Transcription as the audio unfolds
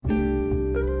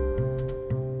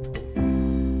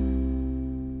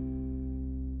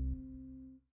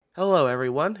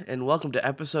everyone, and welcome to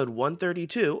episode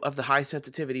 132 of the High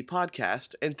Sensitivity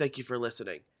Podcast, and thank you for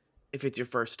listening. If it's your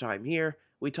first time here,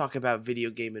 we talk about video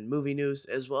game and movie news,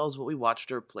 as well as what we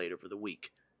watched or played over the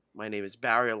week. My name is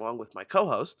Barry, along with my co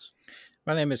hosts.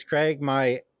 My name is Craig.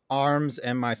 My arms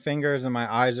and my fingers and my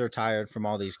eyes are tired from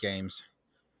all these games.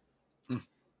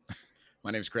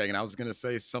 My name's Craig, and I was going to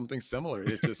say something similar.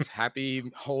 It's just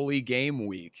Happy Holy Game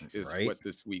Week is Right. what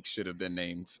this week should have been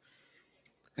named.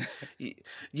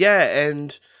 Yeah,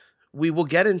 and we will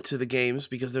get into the games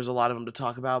because there's a lot of them to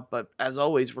talk about, but as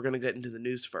always, we're going to get into the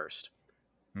news first.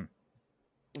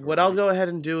 What I'll go ahead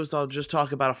and do is I'll just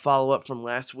talk about a follow-up from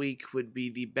last week, would be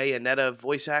the Bayonetta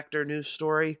voice actor news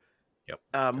story.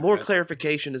 Yep. More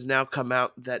clarification has now come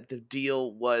out that the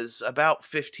deal was about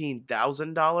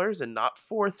 $15,000 and not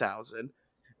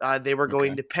 $4,000. They were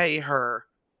going to pay her,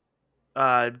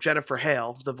 Jennifer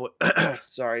Hale,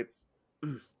 sorry,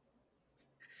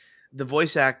 the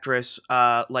voice actress,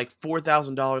 like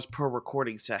 $4,000 per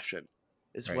recording session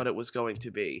is what it was going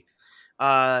to be.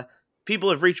 People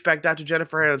have reached back out to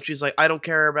Jennifer Hale, and she's like, I don't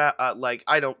care about,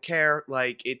 I don't care.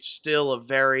 Like, it's still a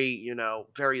very,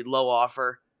 very low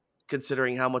offer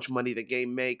considering how much money the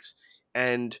game makes.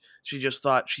 And she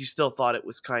still thought it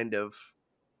was kind of,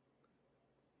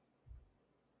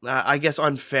 I guess,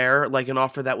 unfair, like an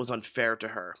offer that was unfair to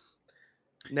her.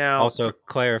 Now, Also,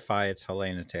 clarify it's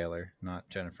Helena Taylor, not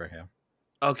Jennifer Hale.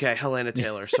 Okay, Helena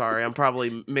Taylor. Sorry, I'm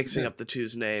probably mixing up the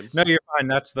two's name. No, you're fine.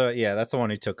 That's the one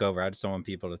who took over. I just don't want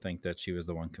people to think that she was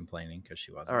the one complaining because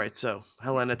she wasn't. All right, so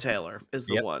Helena Taylor is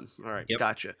the one. All right, Yep.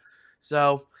 Gotcha.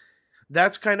 So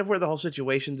that's kind of where the whole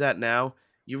situation's at now.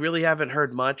 You really haven't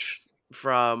heard much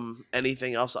from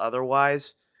anything else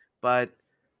otherwise, but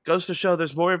goes to show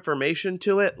there's more information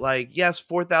to it. Like, yes,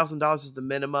 $4,000 is the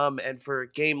minimum, and for a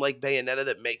game like Bayonetta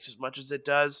that makes as much as it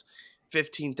does,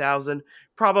 $15,000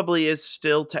 probably is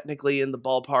still technically in the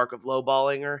ballpark of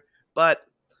lowballing her, but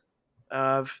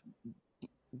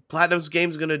Platinum's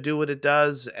game's gonna do what it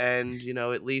does, and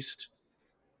at least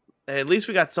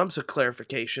we got some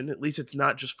clarification. At least it's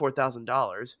not just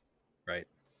 $4,000. Right.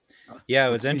 Yeah,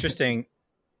 it was interesting.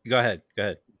 Go ahead.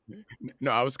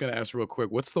 No, I was going to ask real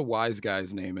quick. What's the wise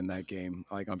guy's name in that game?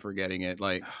 Like, I'm forgetting it.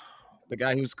 Like, the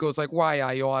guy who goes like, "Why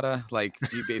I oughta?" Like,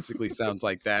 he basically sounds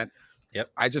like that.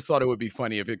 Yep. I just thought it would be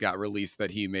funny if it got released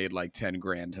that he made like 10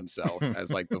 grand himself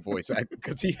as like the voice actor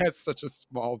because he has such a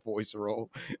small voice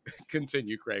role.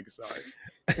 Continue, Craig.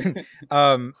 Sorry.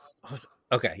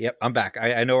 Okay. Yep. I'm back.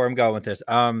 I know where I'm going with this.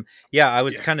 I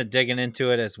was kind of digging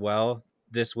into it as well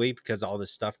this week because all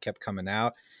this stuff kept coming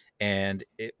out, and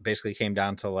it basically came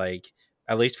down to, like,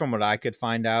 at least from what I could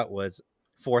find out, was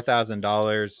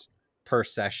 $4,000 per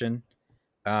session.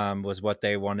 Was what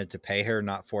they wanted to pay her,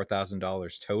 not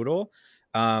 $4,000 total.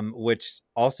 Which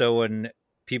also, when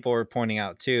people were pointing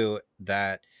out too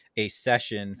that a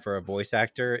session for a voice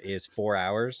actor is 4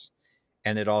 hours,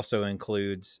 and it also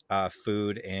includes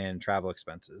food and travel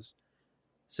expenses.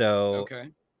 So,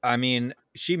 I mean,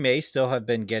 she may still have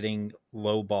been getting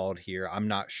lowballed here. I'm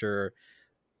not sure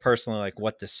personally, like,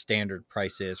 what the standard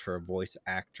price is for a voice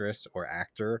actress or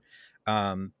actor,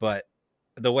 but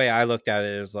the way I looked at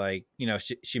it is like,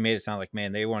 she made it sound like,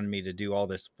 man, they wanted me to do all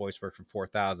this voice work for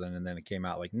 4,000, and then it came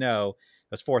out like, no,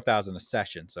 that's 4,000 a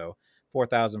session. So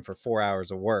 4,000 for 4 hours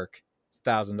of work, it's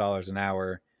 $1,000 an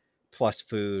hour plus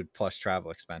food plus travel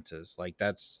expenses. Like,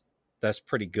 that's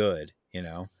pretty good,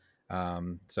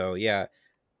 So yeah,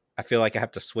 I feel like I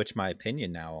have to switch my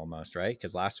opinion now almost, right?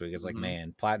 Because last week it's like,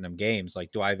 man, Platinum Games,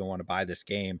 like, do I even want to buy this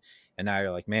game? And now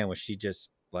you're like, man, was she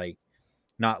just like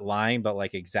not lying, but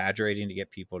like exaggerating to get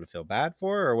people to feel bad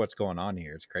for her, or what's going on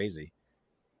here? It's crazy.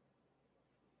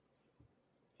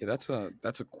 Yeah, that's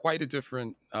a quite a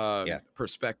different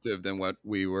perspective than what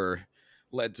we were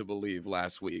led to believe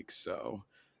last week. So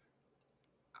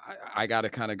I got to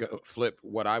kind of go flip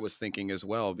what I was thinking as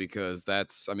well, because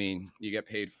you get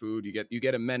paid food, you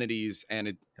get amenities,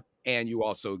 and you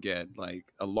also get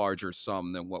like a larger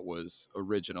sum than what was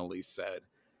originally said.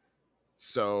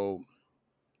 So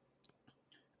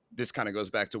this kind of goes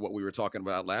back to what we were talking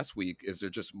about last week. Is there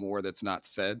just more that's not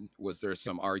said? Was there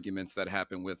some arguments that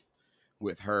happened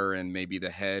with her and maybe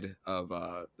the head of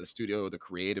the studio, the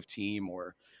creative team,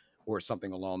 or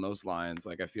something along those lines?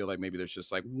 Like, I feel like maybe there's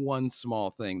just like one small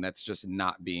thing that's just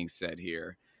not being said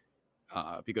here,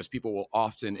 because people will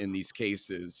often in these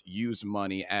cases use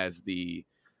money as the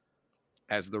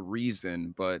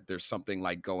reason, but there's something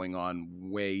like going on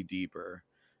way deeper.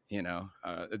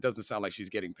 It doesn't sound like she's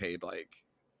getting paid like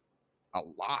a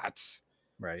lot,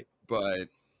 right? But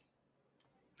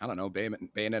I don't know.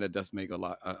 Bayonetta does make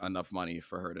enough money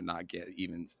for her to not get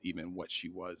even what she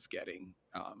was getting.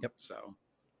 So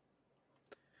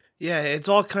Yeah, it's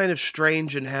all kind of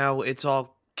strange in how it's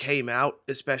all came out,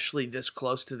 especially this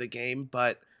close to the game.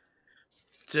 But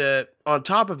on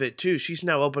top of it, too, she's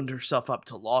now opened herself up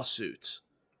to lawsuits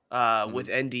with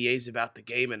NDAs about the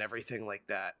game and everything like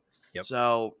that. Yep.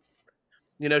 So,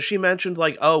 she mentioned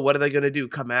like, oh, what are they going to do?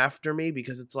 Come after me?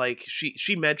 Because it's like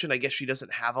she mentioned, I guess she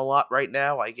doesn't have a lot right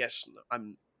now. I guess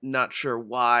I'm not sure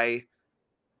why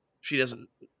she doesn't.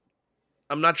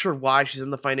 I'm not sure why she's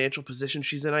in the financial position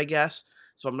she's in, I guess.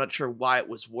 So I'm not sure why it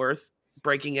was worth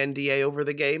breaking NDA over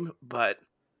the game, but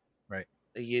right.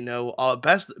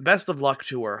 Best of luck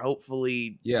to her.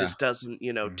 Hopefully this doesn't,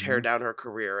 tear down her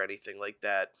career or anything like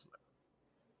that.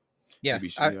 Yeah.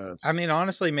 I mean,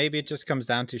 honestly, maybe it just comes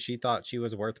down to she thought she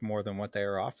was worth more than what they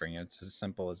were offering. It's as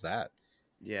simple as that.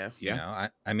 Yeah.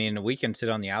 I mean, we can sit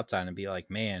on the outside and be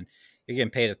like, man, you're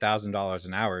getting paid $1,000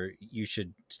 an hour. You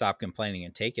should stop complaining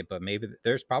and take it. But maybe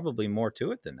there's probably more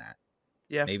to it than that.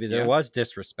 Yeah. Maybe there was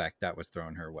disrespect that was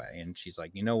thrown her way. And she's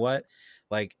like, you know what?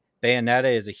 Like, Bayonetta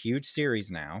is a huge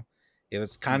series now. It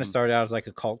was kind of started out as like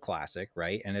a cult classic,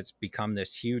 right? And it's become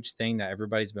this huge thing that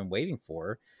everybody's been waiting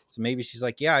for. So maybe she's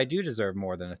like, yeah, I do deserve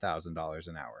more than $1,000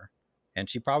 an hour. And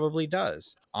she probably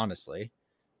does, honestly.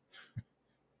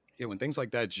 Yeah, when things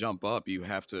like that jump up, you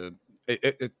have to,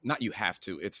 not you have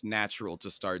to, it's natural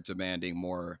to start demanding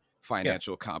more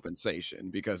financial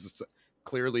compensation, because it's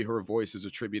clearly her voice is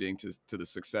attributing to the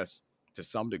success to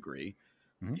some degree,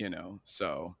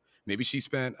 so maybe she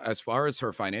spent, as far as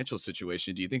her financial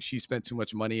situation, do you think she spent too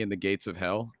much money in the gates of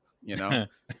hell?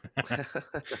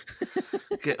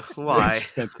 Why?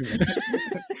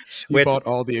 She bought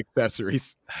all the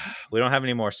accessories. We don't have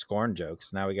any more Scorn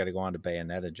jokes. Now we got to go on to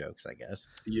Bayonetta jokes, I guess.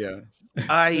 Yeah.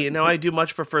 I do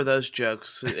much prefer those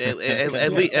jokes.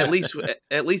 At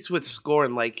least with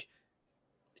Scorn, like,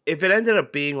 if it ended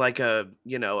up being like a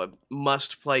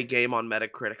must-play game on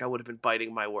Metacritic, I would have been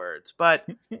biting my words. But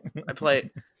I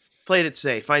played it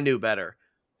safe. I knew better.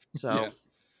 So,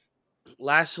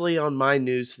 lastly, on my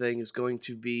news thing is going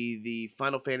to be the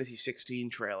Final Fantasy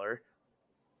 16 trailer.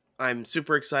 I'm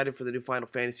super excited for the new Final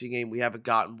Fantasy game. We haven't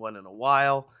gotten one in a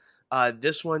while.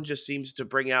 This one just seems to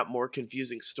bring out more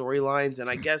confusing storylines, and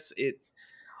I guess it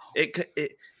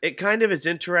kind of is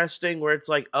interesting where it's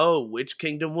like, oh, which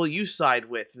kingdom will you side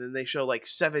with? And then they show like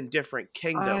 7 different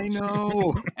kingdoms. I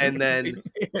know. And then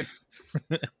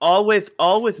all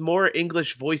with more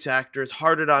English voice actors,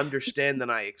 harder to understand than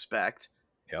I expect.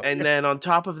 Yep. And then on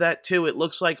top of that too, it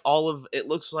looks like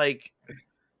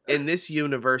in this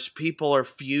universe people are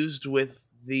fused with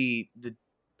the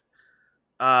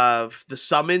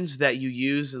summons that you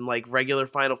use in like regular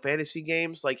Final Fantasy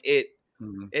games. Like it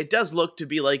does look to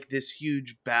be like this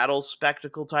huge battle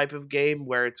spectacle type of game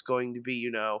where it's going to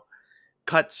be,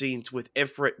 cutscenes with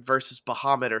Ifrit versus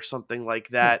Bahamut or something like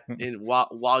that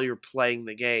while you're playing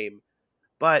the game.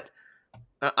 But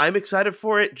I'm excited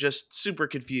for it, just super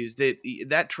confused.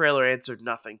 That trailer answered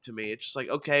nothing to me. It's just like,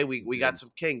 okay, we got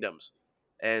some kingdoms.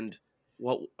 And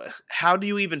how do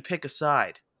you even pick a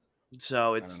side?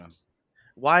 So it's,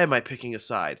 why am I picking a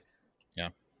side? Yeah.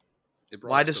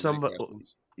 Why does somebody...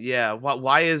 Yeah,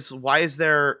 why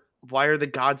are the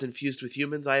gods infused with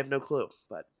humans? I have no clue.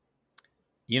 But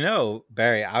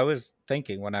Barry, I was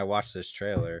thinking when I watched this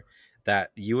trailer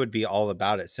that you would be all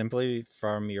about it simply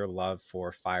from your love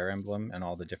for Fire Emblem and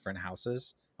all the different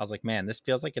houses. I was like, man, this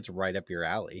feels like it's right up your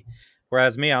alley.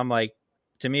 Whereas me, I'm like,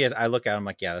 to me, I look at it, I'm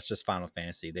like, yeah, that's just Final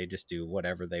Fantasy. They just do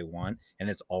whatever they want, and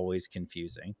it's always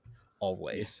confusing.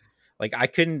 Always. Like, I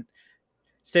couldn't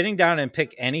sitting down and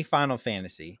pick any Final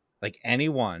Fantasy, like any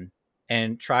one,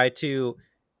 and try to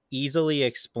easily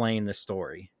explain the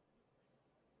story.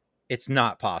 It's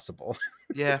not possible.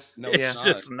 Yeah. No, it's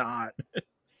just not.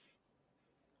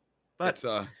 But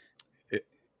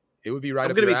it would be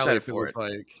right up your alley if it was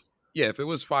like, if it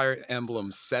was Fire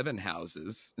Emblem 7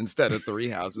 houses instead of 3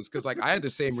 houses. Because like I had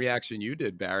the same reaction you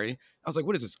did, Barry. I was like,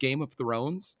 what is this, Game of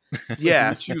Thrones? Yeah.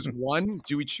 Like, do we choose 1?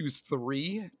 Do we choose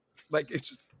 3? Like, it's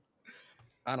just,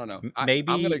 I don't know.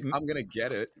 Maybe I'm gonna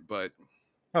get it, but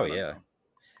know.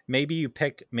 Maybe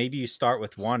you start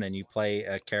with 1 and you play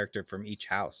a character from each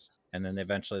house, and then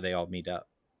eventually they all meet up.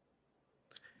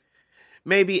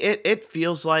 Maybe it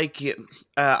feels like,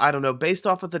 I don't know, based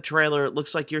off of the trailer, it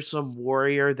looks like you're some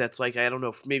warrior that's like, I don't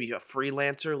know, maybe a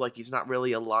freelancer, like he's not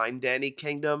really aligned to any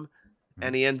kingdom,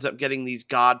 and he ends up getting these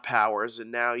god powers,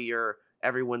 and now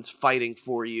everyone's fighting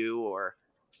for you, or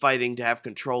fighting to have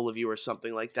control of you, or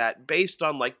something like that, based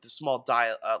on like the small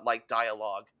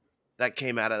dialogue that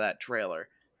came out of that trailer.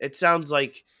 It sounds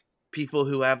like people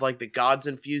who have like the gods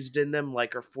infused in them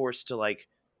like are forced to like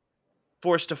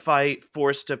forced to fight,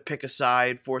 forced to pick a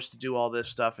side, forced to do all this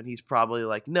stuff, and he's probably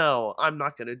like, "No, I'm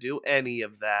not going to do any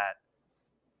of that.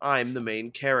 I'm the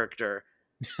main character."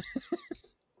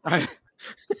 That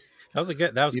was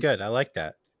good. I like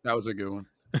that. That was a good one.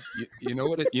 You know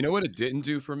what it didn't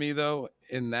do for me though,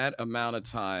 in that amount of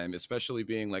time, especially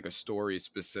being like a story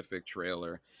specific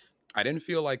trailer, I didn't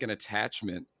feel like an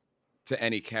attachment to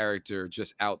any character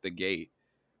just out the gate.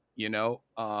 I know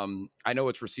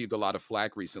it's received a lot of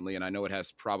flack recently, and I know it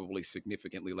has probably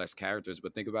significantly less characters,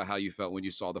 but think about how you felt when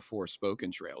you saw the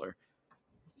Forspoken trailer.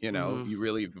 You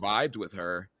really vibed with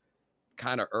her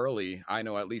kind of early. I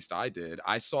know at least I did.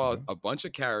 I saw a bunch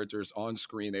of characters on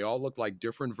screen. They all looked like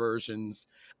different versions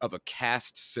of a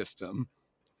caste system.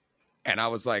 And I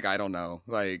was like, I don't know.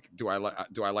 Like, do I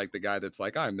like the guy that's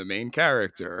like, I'm the main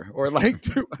character? Or like,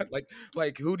 do I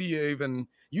like who do you even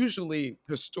usually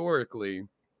historically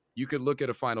you could look at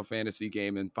a Final Fantasy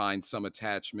game and find some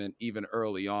attachment even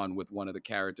early on with one of the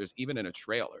characters, even in a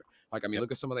trailer. Like, I mean,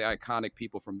 look at some of the iconic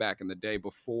people from back in the day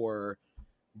before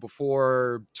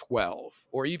 12,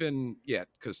 or even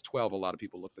because 12, a lot of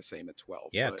people look the same at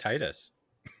 12. But Titus.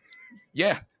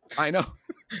 Yeah, I know.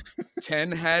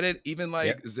 10 had it, even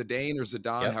like Zidane or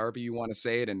Zidane, however you want to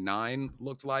say it, and 9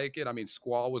 looked like it. I mean,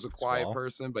 Squall was a quiet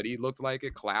person, but he looked like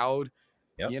it. Cloud,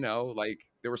 like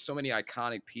there were so many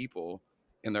iconic people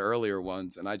in the earlier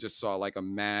ones, and I just saw like a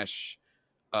mash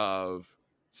of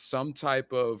some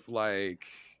type of like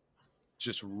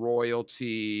just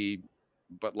royalty,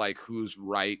 but like who's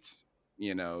right,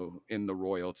 in the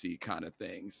royalty kind of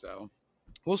thing. So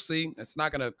we'll see. It's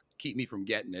not going to keep me from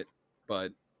getting it,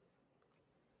 but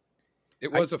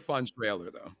it was a fun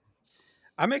trailer though.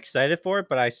 I'm excited for it,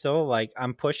 but I still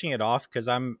I'm pushing it off because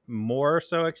I'm more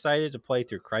so excited to play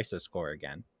through Crisis Core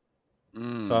again.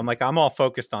 So I'm like, I'm all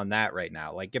focused on that right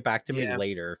now. Like, get back to me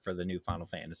later for the new Final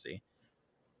Fantasy.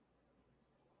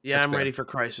 Yeah, That's I'm fair. Ready for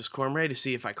Crisis Core. I'm ready to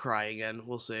see if I cry again.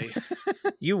 We'll see.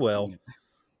 You will.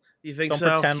 You think Don't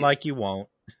so? Pretend like you won't.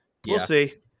 We'll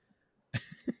see.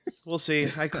 We'll see.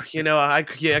 I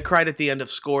cried at the end of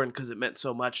Scorn because it meant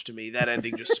so much to me. That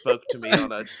ending just spoke to me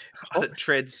on a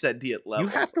transcendent level.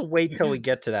 You have to wait till we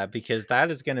get to that, because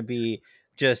that is going to be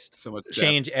just so much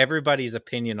change everybody's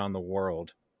opinion on the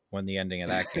world when the ending of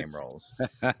that game rolls.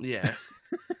 Yeah.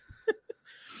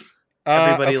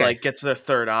 Everybody gets their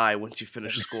third eye once you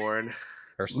finish Scorn.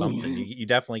 Or something. You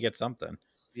definitely get something.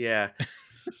 Yeah.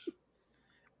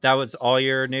 That was all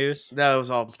your news? That was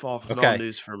all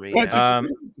news for me.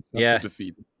 Yeah.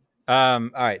 Defeated. All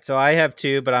right. So I have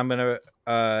 2, but I'm going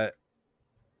to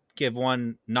give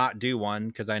one, not do one,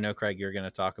 because I know, Craig, you're going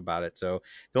to talk about it. So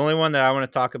the only one that I want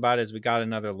to talk about is we got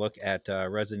another look at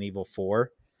Resident Evil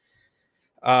 4.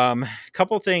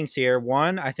 Couple things here.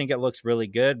 One, I think it looks really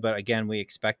good, but again, we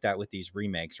expect that with these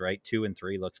remakes, right? 2 and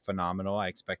 3 looked phenomenal. I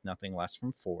expect nothing less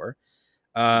from 4.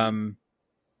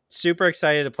 Super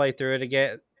excited to play through it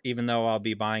again, even though I'll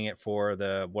be buying it for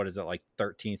the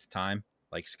 13th time,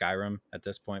 like Skyrim at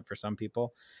this point for some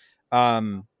people.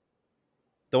 The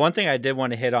one thing I did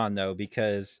want to hit on though,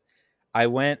 because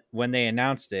when they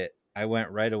announced it, I went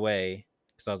right away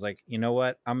because I was like, you know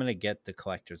what? I'm going to get the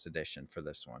collector's edition for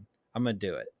this one. I'm going to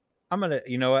do it. I'm going to,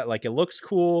 you know what? Like, it looks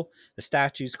cool. The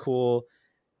statue's cool.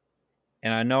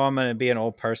 And I know I'm going to be an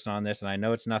old person on this, and I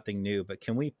know it's nothing new, but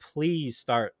can we please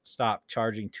stop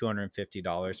charging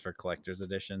 $250 for collector's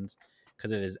editions?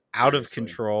 Because it is out of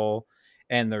control,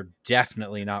 and they're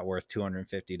definitely not worth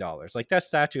 $250. Like, that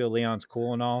statue of Leon's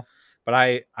cool and all, but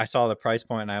I saw the price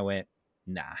point and I went,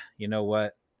 nah, you know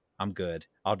what? I'm good.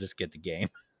 I'll just get the game.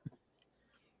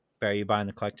 Barry, you buying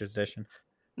the collector's edition?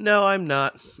 No, I'm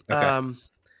not. Okay.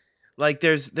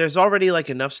 There's already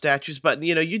enough statues, but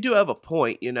you do have a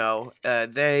point.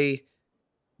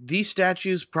 These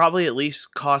statues probably at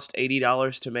least cost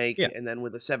 $80 to make, and then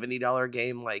with a $70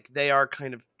 game, they are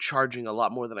kind of charging a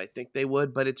lot more than I think they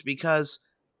would. But it's because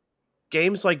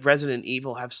games like Resident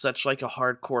Evil have such a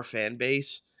hardcore fan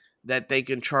base that they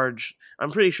can charge.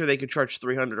 I'm pretty sure they could charge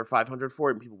 $300 or $500 for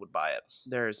it, and people would buy it.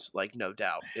 There's no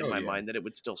doubt in my mind that it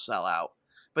would still sell out.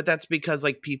 But that's because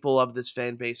people of this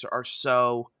fan base are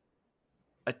so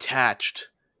attached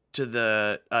to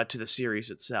the series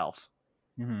itself.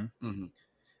 Mm-hmm. Mm-hmm.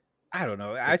 I don't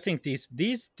know. I think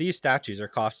these statues are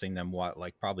costing them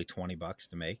probably $20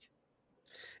 to make.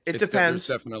 It depends.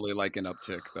 There's definitely an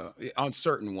uptick though on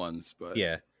certain ones, but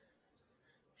yeah.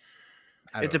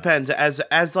 It depends. As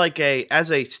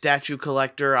a statue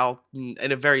collector,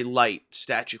 and a very light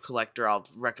statue collector, I'll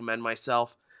recommend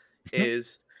myself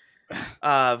is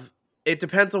it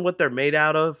depends on what they're made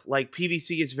out of.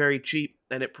 PVC is very cheap,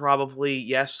 and it probably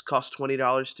costs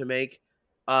 $20 to make.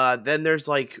 Then there's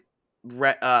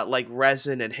like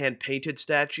resin and hand painted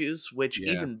statues, which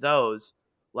Yeah. even those,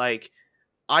 like,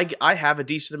 I have a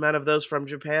decent amount of those from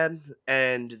Japan,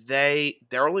 and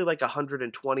they're only like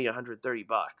 120, 130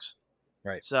 bucks.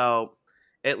 Right. So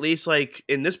at least like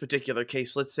in this particular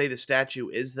case, let's say the statue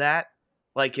is that,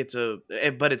 like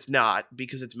but it's not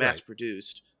because it's mass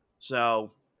produced.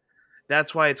 So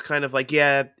that's why it's kind of like,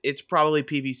 yeah, it's probably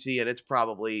PVC and it's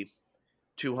probably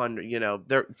 200,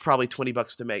 they're probably 20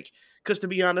 bucks to make. Because to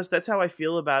be honest, that's how I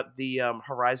feel about the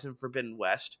Horizon Forbidden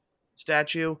West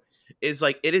statue. Is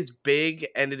like, it is big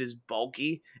and it is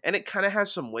bulky and it kind of has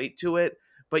some weight to it,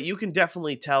 but you can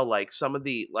definitely tell like some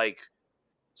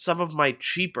of my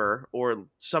cheaper or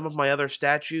some of my other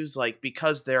statues, like,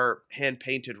 because they're hand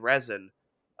painted resin,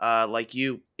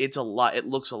 it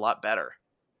looks a lot better.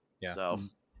 Yeah. So,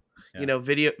 Yeah.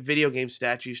 video game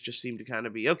statues just seem to kind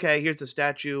of be, okay, here's a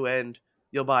statue and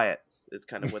you'll buy it. It's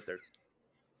kind of what they're.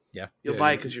 Yeah. You'll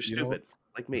buy it because you're stupid,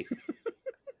 like me.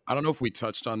 I don't know if we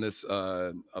touched on this.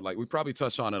 Like, we probably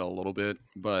touched on it a little bit,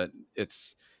 but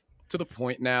it's to the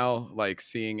point now, like,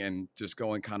 seeing and just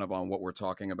going kind of on what we're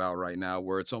talking about right now,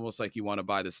 where it's almost like you want to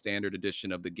buy the standard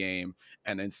edition of the game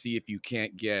and then see if you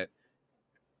can't get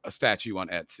a statue on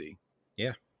Etsy.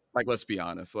 Yeah. Like, let's be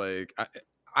honest. Like,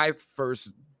 I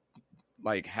first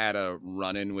like had a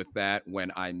run-in with that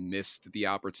when I missed the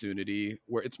opportunity,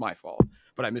 where it's my fault,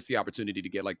 but I missed the opportunity to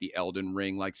get like the Elden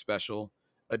Ring like special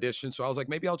edition. So I was like,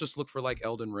 maybe I'll just look for like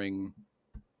Elden Ring,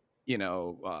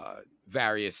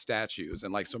 various statues,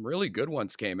 and like some really good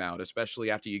ones came out, especially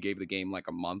after you gave the game like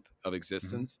a month of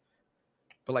existence.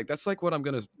 But like, that's like what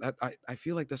I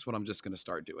feel like that's what I'm just gonna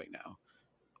start doing now,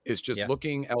 is just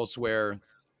looking elsewhere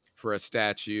for a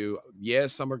statue.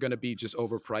 Yes, some are going to be just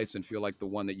overpriced and feel like the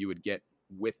one that you would get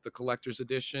with the collector's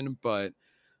edition, but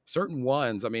certain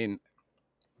ones, I mean,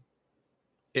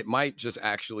 it might just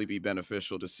actually be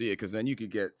beneficial to see it, because then you could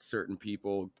get certain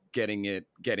people getting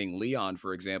Leon,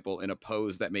 for example, in a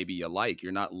pose that maybe you like.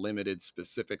 You're not limited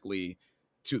specifically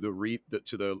to the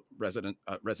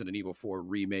Resident Evil 4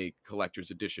 remake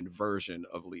collector's edition version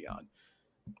of Leon.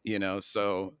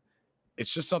 So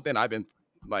it's just something I've been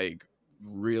like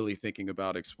really thinking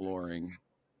about exploring,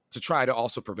 to try to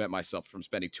also prevent myself from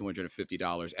spending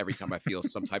 $250 every time I feel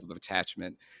some type of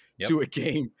attachment to a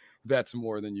game that's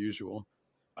more than usual.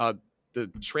 The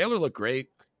trailer looked great.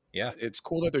 Yeah, it's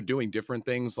cool that they're doing different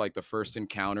things. Like, the first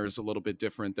encounter is a little bit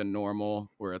different than normal,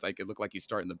 where like it looked like you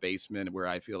start in the basement, where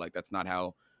I feel like that's not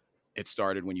how it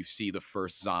started when you see the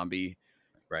first zombie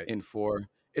in 4.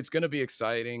 It's going to be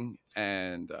exciting,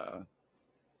 and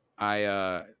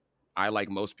I, like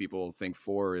most people, think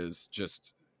 4 is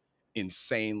just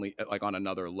insanely like on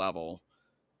another level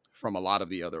from a lot of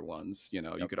the other ones.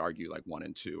 You could argue like 1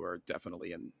 and 2 are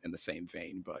definitely in the same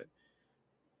vein, but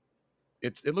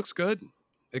it looks good.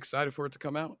 Excited for it to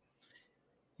come out.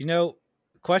 The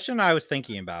question I was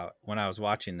thinking about when I was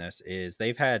watching this is,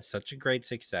 they've had such a great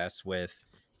success with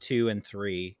 2 and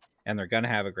 3, and they're going to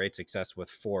have a great success with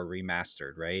 4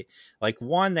 remastered, right? Like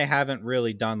 1, they haven't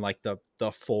really done like the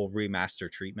full remaster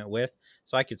treatment with,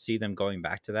 so I could see them going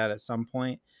back to that at some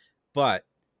point. But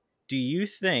do you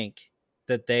think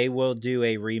that they will do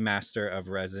a remaster of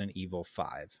Resident Evil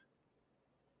 5?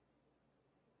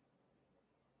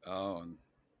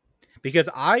 Because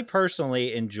I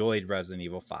personally enjoyed Resident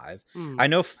Evil 5. I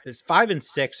know 5 and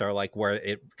 6 are like where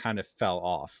it kind of fell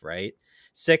off, right?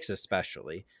 6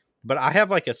 especially. But I have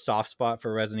like a soft spot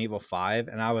for Resident Evil 5,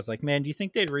 and I was like, man, do you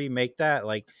think they'd remake that?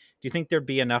 Like, do you think there'd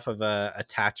be enough of a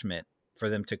attachment for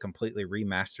them to completely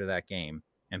remaster that game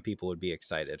and people would be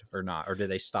excited, or not? Or do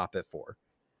they stop at 4?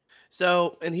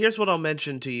 So, and here's what I'll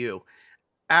mention to you.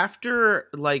 After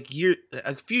like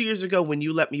a few years ago, when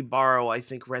you let me borrow, I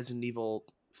think Resident Evil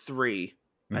 3,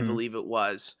 I believe it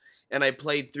was, and I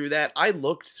played through that, I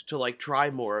looked to like try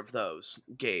more of those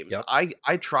games.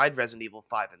 I tried Resident Evil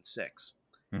 5 and 6.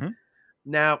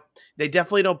 Now, they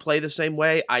definitely don't play the same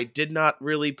way. I did not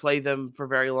really play them for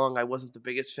very long. I wasn't the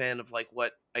biggest fan of like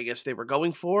what I guess they were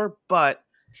going for, but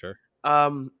sure.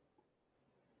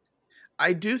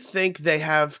 I do think they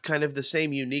have kind of the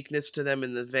same uniqueness to them,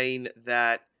 in the vein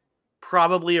that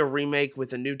probably a remake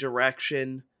with a new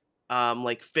direction,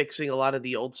 like fixing a lot of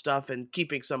the old stuff and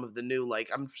keeping some of the new.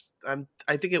 Like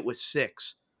I think it was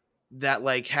 6 that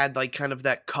like had like kind of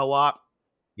that co-op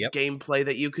gameplay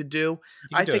that you could do.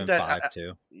 I think that 5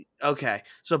 too. Okay,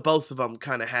 so both of them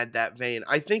kind of had that vein.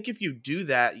 I think if you do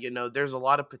that, there's a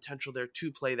lot of potential there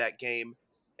to play that game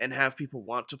and have people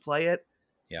want to play it.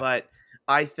 But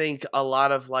I think a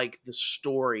lot of like the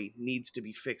story needs to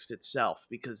be fixed itself,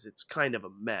 because it's kind of a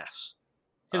mess.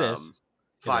 It is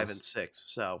 5 and 6.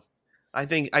 So I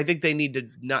think they need to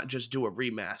not just do a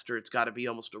remaster. It's got to be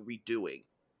almost a redoing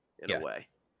in a way.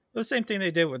 The same thing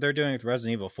they're doing with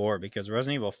Resident Evil 4, because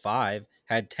Resident Evil 5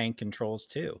 had tank controls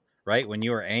too, right? When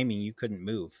you were aiming, you couldn't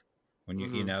move. When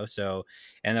you know, so,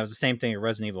 and that was the same thing at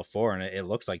Resident Evil 4, and it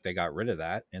looks like they got rid of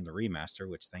that in the remaster,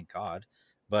 which thank God.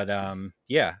 But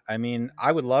yeah, I mean,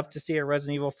 I would love to see a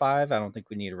Resident Evil 5. I don't think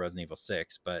we need a Resident Evil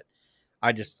 6, but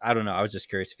I don't know. I was just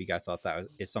curious if you guys thought that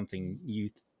is something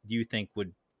you think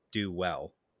would do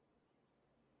well.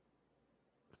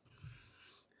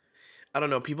 I don't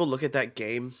know. People look at that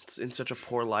game in such a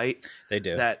poor light. They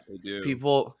do.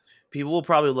 People will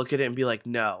probably look at it and be like,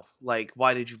 "No, like,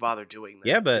 why did you bother doing that?"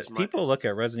 Yeah, but people look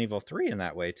at Resident Evil 3 in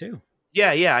that way too.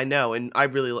 Yeah, I know, and I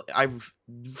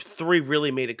 3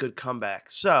 really made a good comeback.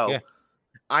 So,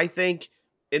 I think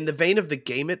in the vein of the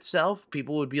game itself,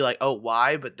 people would be like, "Oh,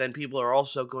 why?" But then people are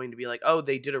also going to be like, "Oh,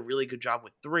 they did a really good job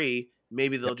with 3.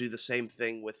 Maybe they'll do the same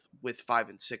thing with 5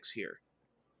 and 6 here."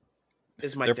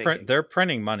 Is my thinking. They're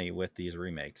printing money with these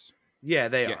remakes. Yeah,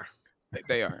 they are.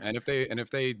 They are, and if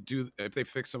they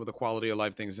fix some of the quality of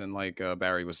life things, and like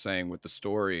Barry was saying with the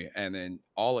story, and then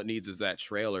all it needs is that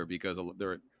trailer, because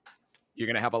you're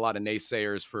gonna have a lot of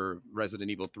naysayers for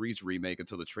Resident Evil 3's remake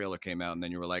until the trailer came out, and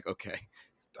then you were like, okay,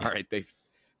 all right, they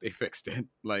fixed it,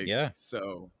 like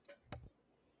so.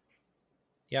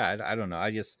 Yeah, I don't know.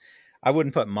 I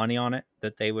wouldn't put money on it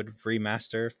that they would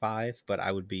remaster 5, but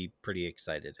I would be pretty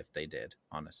excited if they did,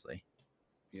 honestly.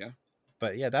 Yeah.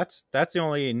 But yeah, that's the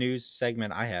only news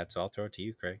segment I had, so I'll throw it to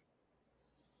you, Craig.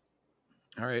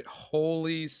 All right,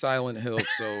 holy Silent Hill.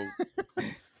 So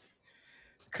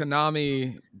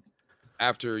Konami,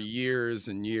 after years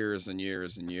and years and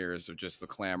years and years of just the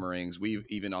clamorings, we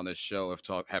even on this show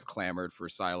have clamored for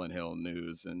Silent Hill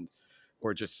news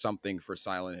or just something for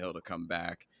Silent Hill to come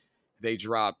back. They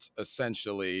dropped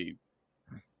essentially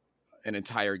an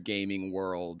entire gaming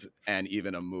world and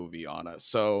even a movie on us.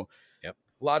 So a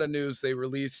lot of news. They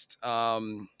released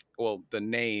the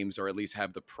names, or at least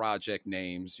have the project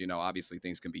names. You know, obviously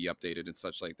things can be updated and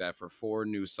such like that, for 4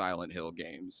 new Silent Hill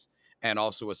games, and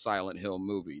also a Silent Hill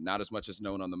movie. Not as much as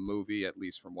known on the movie, at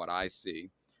least from what I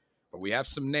see. But we have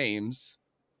some names.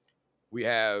 We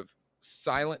have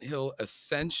Silent Hill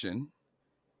Ascension,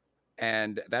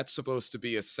 and that's supposed to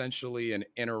be essentially an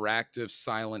interactive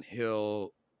Silent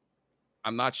Hill,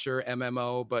 I'm not sure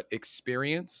MMO, but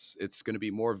experience. It's going to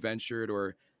be more ventured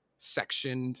or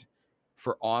sectioned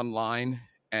for online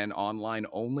and online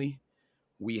only.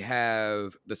 We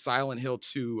have the Silent Hill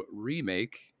 2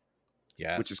 remake,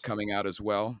 which is coming out as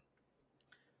well.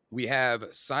 We have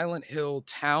Silent Hill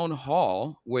Town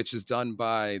Hall, which is done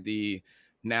by the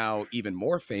now even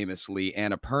more famously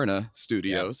Annapurna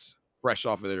Studios, fresh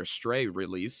off of their Stray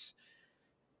release.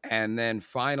 And then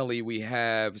finally, we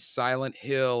have Silent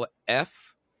Hill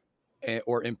F,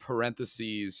 or in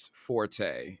parentheses,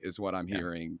 Forte, is what I'm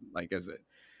hearing. Like, is it?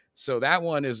 So that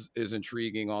one is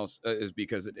intriguing. Also, is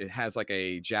because it has like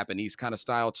a Japanese kind of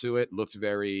style to it. Looks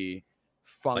very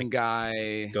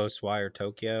fungi, like Ghostwire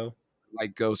Tokyo,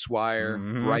 like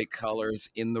Ghostwire, bright colors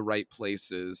in the right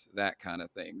places, that kind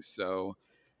of thing. So,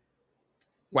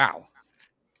 wow.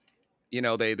 You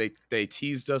know, they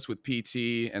teased us with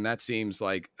PT, and that seems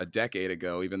like a decade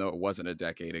ago, even though it wasn't a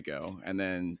decade ago. And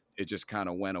then it just kind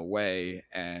of went away.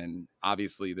 And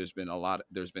obviously there's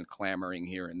been clamoring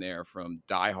here and there from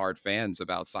diehard fans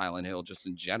about Silent Hill just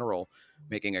in general,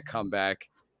 making a comeback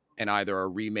in either a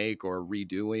remake or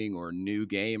redoing or new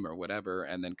game or whatever.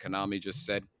 And then Konami just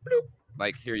said, bloop,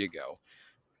 like, here you go.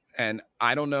 And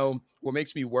I don't know what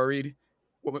makes me worried.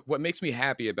 What makes me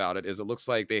happy about it is it looks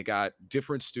like they got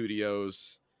different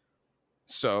studios,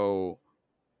 so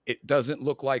it doesn't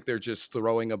look like they're just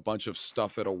throwing a bunch of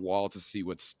stuff at a wall to see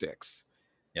what sticks.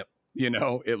 Yep. You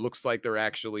know, it looks like they're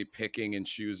actually picking and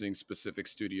choosing specific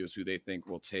studios who they think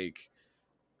will take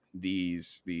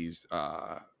these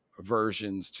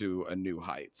versions to a new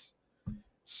heights.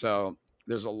 So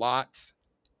there's a lot.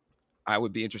 I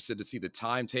would be interested to see the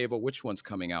timetable. Which one's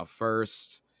coming out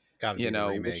first? Gotta be the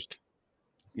remake.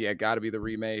 Got to be the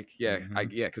remake. Yeah,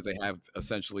 because they have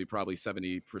essentially probably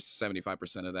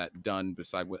 75% of that done,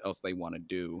 beside what else they want to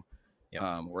do,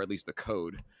 or at least the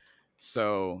code.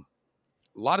 So,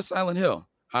 a lot of Silent Hill.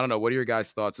 I don't know. What are your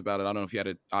guys' thoughts about it? I don't know if you had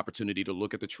an opportunity to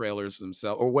look at the trailers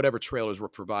themselves, or whatever trailers were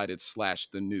provided /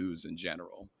 the news in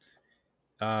general.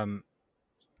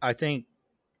 I think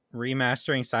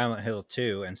remastering Silent Hill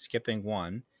 2 and skipping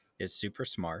 1 is super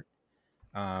smart.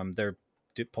 They're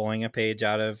pulling a page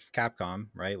out of Capcom,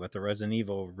 right, with the Resident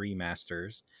Evil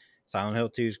remasters. Silent Hill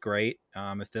 2 is great.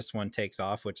 If this one takes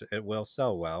off, which it will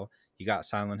sell well, you got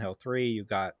Silent Hill 3, you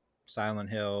got Silent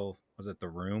Hill, was it The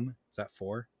Room? Is that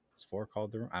 4? Was 4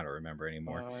 called The Room? I don't remember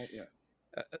anymore. Yeah.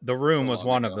 The Room was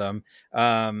one ago. of them.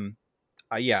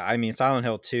 Yeah, I mean, Silent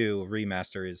Hill 2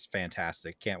 remaster is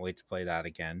fantastic. Can't wait to play that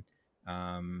again.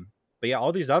 But yeah,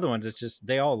 all these other ones, it's just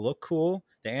they all look cool.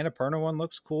 The Annapurna one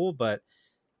looks cool, but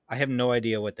I have no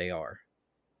idea what they are.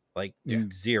 Like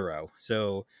zero.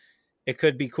 So it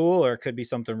could be cool or it could be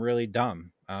something really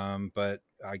dumb. But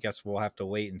I guess we'll have to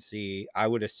wait and see. I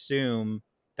would assume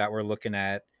that we're looking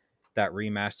at that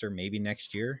remaster maybe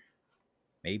next year.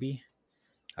 Maybe.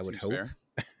 I would hope.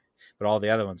 But all the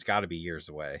other ones got to be years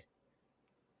away.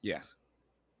 Yeah.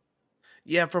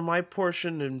 Yeah, from my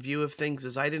portion and view of things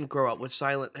is I didn't grow up with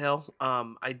Silent Hill.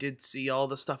 I did see all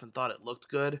the stuff and thought it looked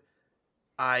good.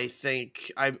 I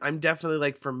think I'm definitely,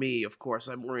 like, for me, of course,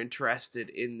 I'm more interested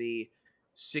in the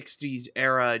 60s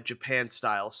era Japan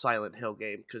style Silent Hill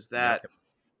game because that's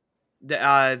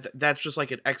just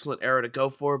like an excellent era to go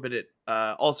for. But it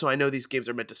also, I know these games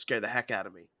are meant to scare the heck out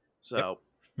of me. So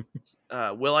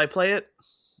will I play it?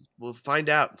 We'll find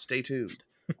out. Stay tuned.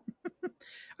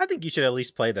 I think you should at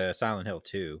least play the Silent Hill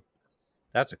 2.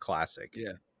 That's a classic.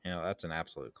 Yeah. That's an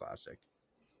absolute classic.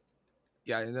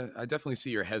 Yeah, I definitely see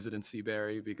your hesitancy,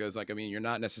 Barry, because, like, I mean, you're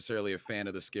not necessarily a fan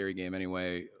of the scary game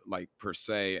anyway, like, per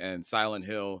se, and Silent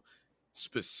Hill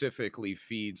specifically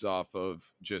feeds off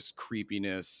of just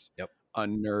creepiness,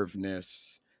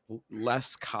 unnervedness,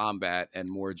 less combat, and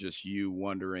more just you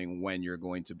wondering when you're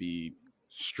going to be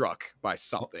struck by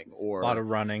something. Or a lot of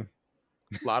running.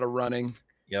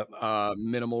 Yep.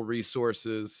 Minimal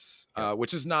resources,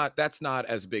 which is that's not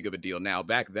as big of a deal now.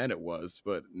 Back then it was,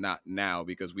 but not now,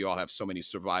 because we all have so many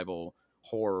survival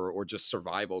horror or just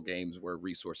survival games where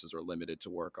resources are limited to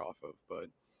work off of.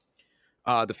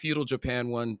 But the feudal Japan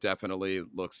one definitely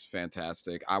looks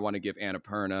fantastic. I want to give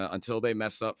Annapurna, until they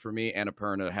mess up for me,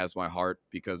 Annapurna has my heart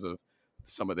because of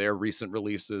some of their recent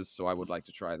releases. So I would like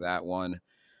to try that one.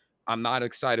 I'm not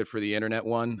excited for the internet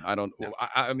one. I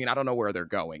mean, I don't know where they're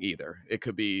going either. It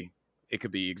could be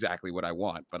exactly what I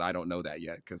want, but I don't know that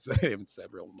yet because they haven't said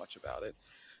real much about it.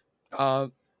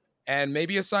 And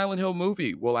maybe a Silent Hill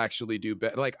movie will actually do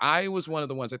better. Like, I was one of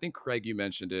the ones, I think, Craig, you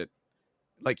mentioned it,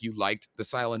 like, you liked the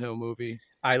Silent Hill movie.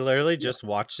 I literally just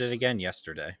watched it again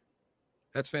yesterday.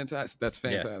 That's fantastic.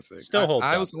 Yeah. Still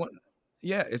holds up.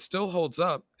 It still holds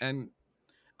up. And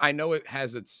I know it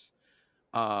has its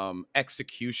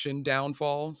execution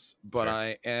downfalls, but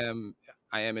sure.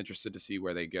 I am interested to see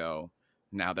where they go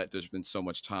now that there's been so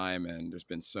much time and there's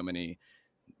been so many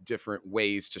different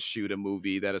ways to shoot a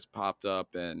movie that has popped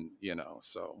up, and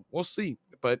so we'll see.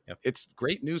 But it's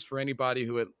great news for anybody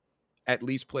who at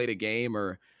least played a game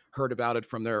or heard about it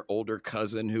from their older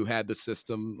cousin who had the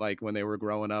system, like, when they were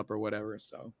growing up or whatever.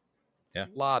 So a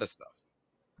lot of stuff.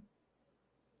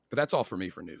 But that's all for me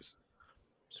for news.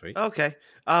 Sweet. Okay.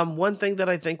 One thing that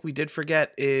I think we did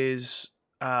forget is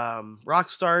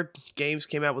Rockstar Games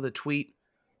came out with a tweet,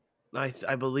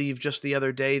 I believe just the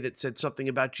other day, that said something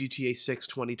about GTA 6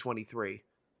 2023.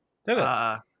 Did it?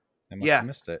 I must have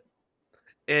missed it.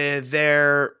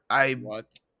 What?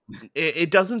 It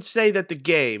doesn't say that the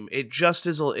game. It just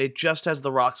has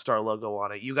the Rockstar logo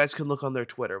on it. You guys can look on their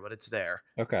Twitter, but it's there.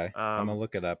 Okay. I'm gonna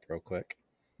look it up real quick.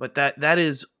 But that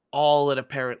is all it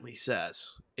apparently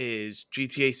says, is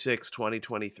GTA 6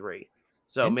 2023.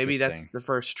 So maybe that's the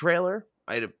first trailer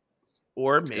item,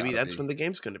 or maybe that's when the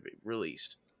game's going to be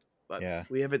released. But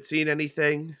we haven't seen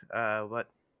anything. But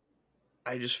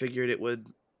I just figured it would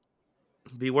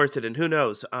be worth it, and who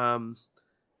knows?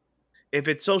 If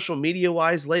it's social media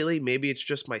wise lately, maybe it's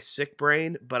just my sick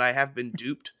brain, but I have been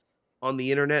duped on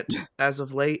the internet as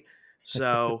of late.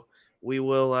 So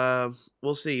we'll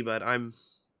see. But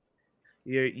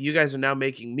you guys are now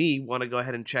making me want to go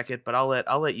ahead and check it, but I'll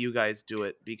let you guys do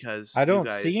it, because I don't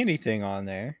see anything on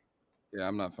there. Yeah,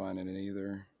 I'm not finding it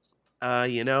either.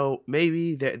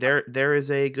 Maybe there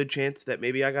is a good chance that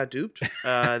maybe I got duped.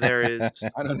 There is.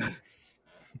 I don't know.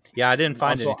 Yeah, I didn't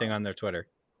find anything on their Twitter.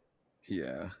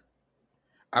 Yeah.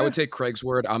 I would take Craig's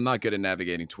word. I'm not good at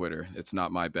navigating Twitter. It's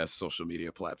not my best social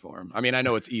media platform. I mean, I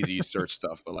know it's easy to search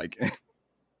stuff, but, like,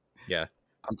 yeah,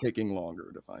 I'm taking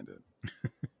longer to find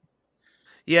it.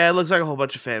 Yeah, it looks like a whole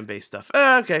bunch of fan-based stuff.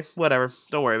 Okay, whatever.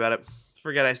 Don't worry about it.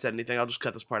 Forget I said anything. I'll just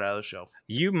cut this part out of the show.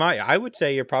 I would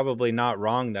say you're probably not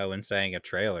wrong, though, in saying a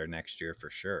trailer next year for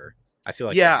sure. I feel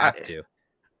like you have to.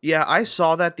 Yeah, I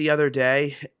saw that the other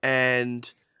day, and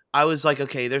I was like,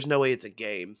 okay, there's no way it's a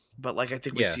game. But, like, I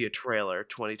think we see a trailer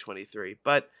 2023.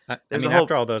 But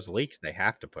after all those leaks, they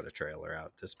have to put a trailer out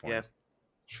at this point. Yeah.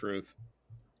 Truth.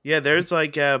 Yeah, there's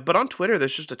like, but on Twitter,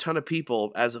 there's just a ton of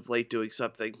people as of late doing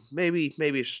something. Maybe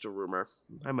it's just a rumor.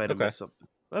 I might have missed something.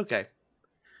 Okay.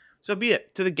 So be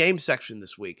it. To the game section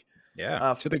this week.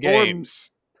 Yeah. To the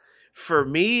games. For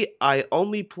me, I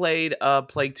only played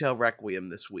Plague Tale Requiem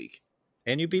this week.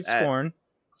 And you beat Scorn.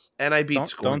 And I beat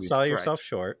Scorn. Don't sell yourself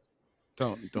short.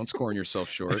 Don't scorn yourself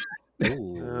short.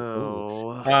 Ooh.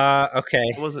 Okay.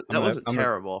 That wasn't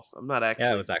terrible. I'm not actually.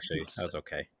 Yeah, that was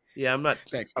okay. Yeah, I'm not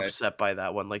Thanks, upset by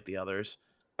that one like the others.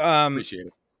 Appreciate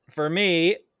it. For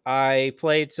me, I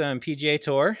played some PGA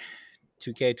Tour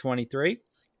 2K23.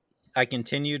 I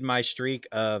continued my streak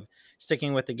of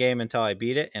sticking with the game until I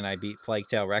beat it, and I beat Plague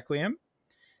Tale Requiem.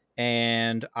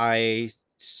 And I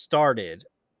started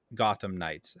Gotham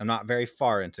Knights. I'm not very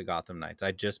far into Gotham Knights.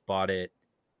 I just bought it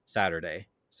Saturday,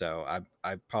 so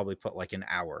I probably put like an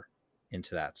hour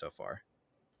into that so far.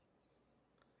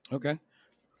 Okay.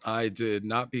 I did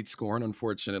not beat Scorn,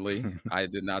 unfortunately. I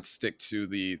did not stick to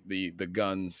the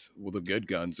guns, well, the good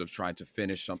guns of trying to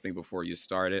finish something before you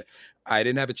start it. I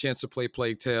didn't have a chance to play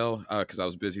Plague Tale because I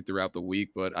was busy throughout the week,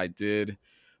 but I did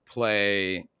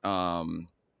play Gotham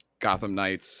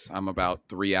Knights. I'm about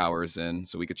 3 hours in,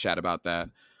 so we could chat about that.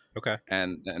 Okay.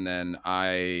 And then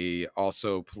I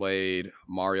also played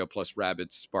Mario plus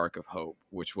Rabbids Spark of Hope,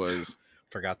 which was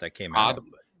forgot that came out.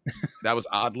 That was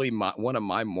oddly one of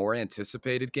my more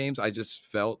anticipated games. I just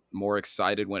felt more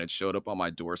excited when it showed up on my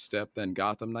doorstep than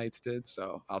Gotham Knights did.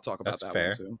 So I'll talk about that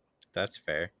one too. That's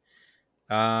fair.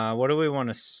 What do we want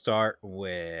to start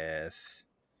with?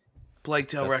 Plague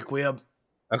Tale Requiem.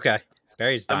 Okay.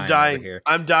 Barry's dying. Over here.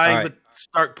 I'm dying, right. But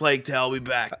start Plague Tale. I'll be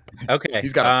back. Okay.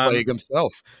 He's got to plague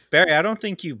himself. Barry, I don't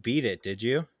think you beat it, did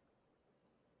you?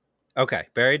 Okay.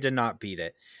 Barry did not beat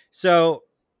it. So,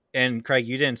 and Craig,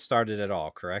 you didn't start it at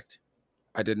all, correct?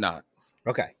 I did not.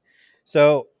 Okay.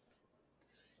 So,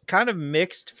 kind of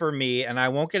mixed for me, and I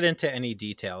won't get into any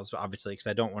details, obviously, because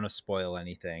I don't want to spoil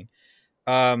anything.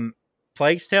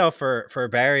 Plague's Tale for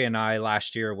Barry and I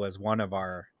last year was one of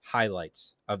our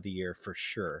highlights of the year for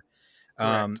sure.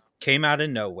 Came out of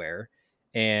nowhere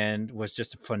and was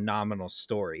just a phenomenal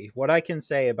story. What I can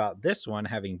say about this one,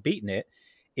 having beaten it,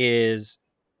 is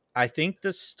I think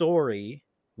the story,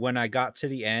 when I got to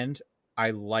the end,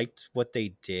 I liked what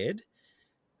they did.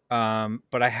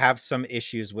 But I have some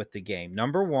issues with the game.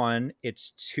 Number one,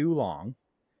 it's too long.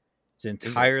 It's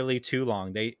entirely too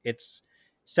long. It's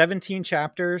 17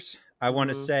 chapters. I want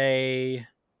to say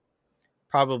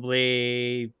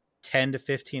probably 10 to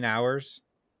 15 hours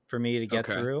for me to get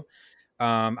through.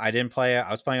 I didn't play it.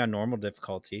 I was playing on normal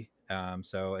difficulty.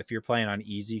 So if you're playing on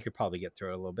easy, you could probably get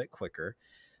through it a little bit quicker.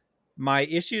 My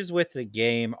issues with the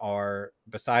game are,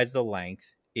 besides the length,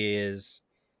 is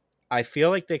I feel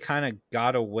like they kind of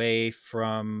got away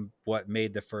from what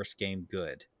made the first game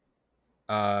good.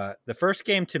 The first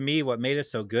game, to me, what made it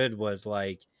so good was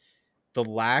like the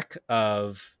lack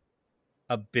of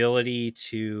ability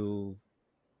to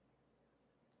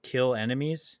kill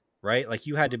enemies, right? Like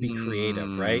you had to be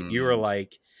creative, right? You were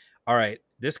like, all right,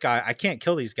 this guy, I can't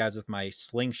kill these guys with my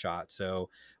slingshot, so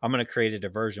I'm going to create a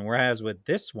diversion. Whereas with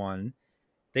this one,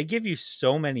 they give you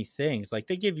so many things. Like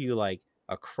they give you like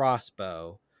a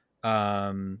crossbow,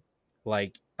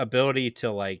 like ability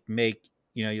to like make,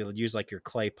 you'll use like your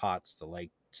clay pots to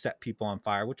like set people on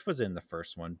fire, which was in the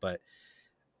first one. But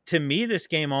to me, this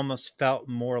game almost felt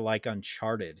more like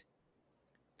Uncharted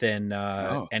than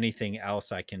anything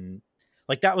else I can.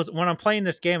 Like that was when I'm playing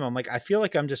this game, I'm like, I feel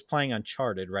like I'm just playing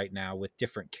Uncharted right now with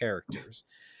different characters.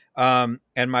 And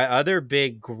my other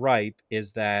big gripe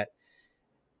is that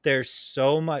there's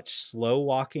so much slow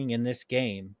walking in this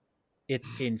game. It's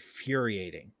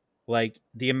infuriating. Like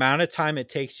the amount of time it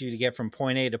takes you to get from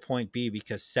point A to point B,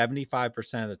 because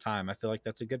 75% of the time, I feel like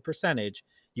that's a good percentage,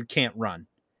 you can't run.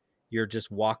 You're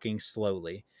just walking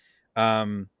slowly.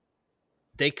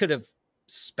 They could have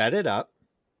sped it up,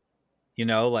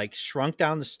 like shrunk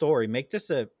down the story, make this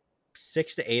a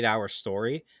 6 to 8 hour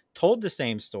story, told the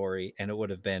same story, and it would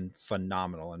have been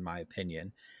phenomenal in my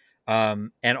opinion.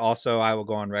 And also I will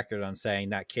go on record on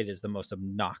saying that kid is the most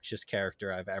obnoxious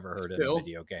character I've ever heard in a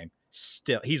video game.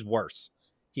 Still, he's worse.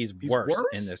 He's worse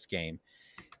in this game.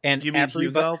 And you mean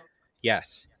Hugo?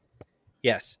 Yes.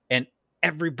 And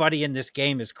everybody in this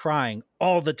game is crying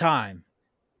all the time,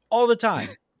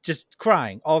 just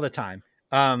crying all the time.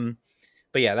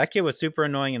 But yeah, that kid was super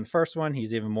annoying in the first one.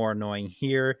 He's even more annoying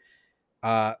here.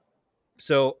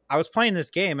 So I was playing this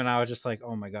game and I was just like,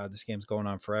 oh my God, this game's going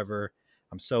on forever.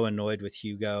 I'm so annoyed with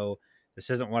Hugo. This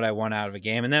isn't what I want out of a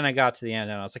game. And then I got to the end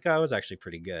and I was like, oh, it was actually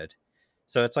pretty good.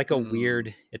 So it's like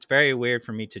it's very weird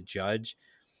for me to judge.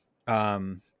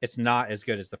 It's not as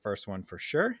good as the first one for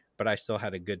sure, but I still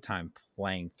had a good time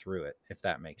playing through it, if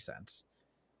that makes sense.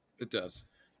 It does.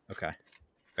 Okay.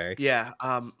 Barry? Yeah,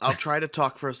 I'll try to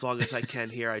talk for as long as I can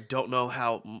here. I don't know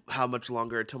how much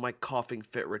longer until my coughing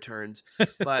fit returns,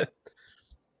 but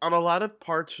on a lot of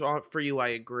parts for you, I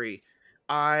agree.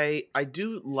 I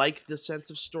do like the sense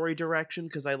of story direction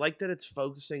because I like that it's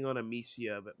focusing on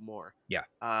Amicia a bit more. Yeah.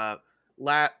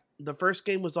 La the first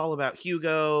game was all about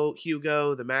Hugo,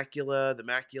 the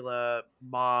Macula,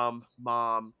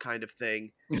 mom kind of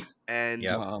thing, and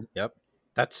Yep.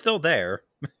 That's still there.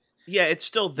 yeah, it's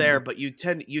still there, but you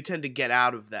tend to get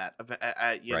out of that,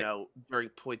 Right. during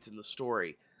points in the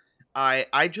story.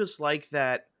 I just like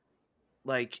that,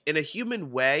 like, in a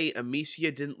human way,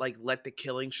 Amicia didn't like let the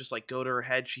killings just like go to her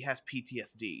head. She has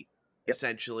PTSD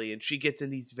essentially, and she gets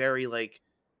in these very like,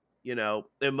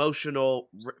 emotional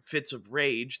fits of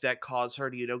rage that cause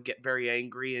her to get very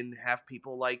angry and have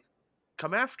people like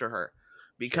come after her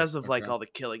because of like Okay. all the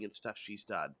killing and stuff she's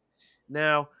done.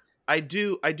 Now, I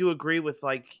do agree with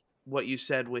like what you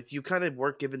said with you kind of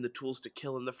weren't given the tools to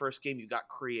kill in the first game. You got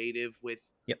creative with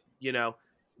you know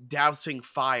dousing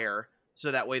fire so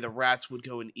that way the rats would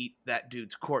go and eat that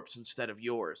dude's corpse instead of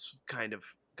yours, kind of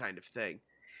thing.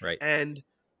 Right. And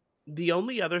the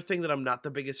only other thing that I'm not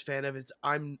the biggest fan of is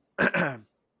I'm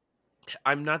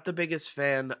I'm not the biggest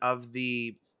fan of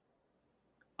the,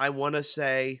 I want to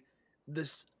say,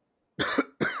 this.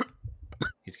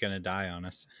 He's going to die on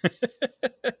us.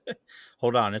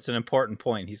 Hold on. It's an important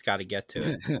point. He's got to get to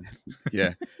it.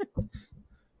 Yeah.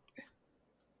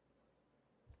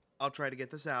 I'll try to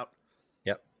get this out.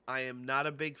 Yep. I am not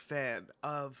a big fan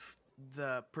of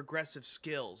the progressive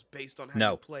skills based on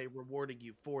how you play, rewarding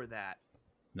you for that.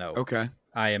 No. Okay.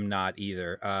 I am not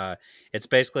either. It's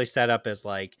basically set up as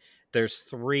like there's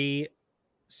 3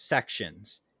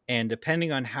 sections, and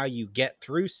depending on how you get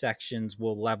through sections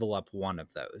will level up one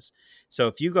of those. So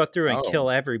if you go through and kill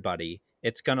everybody,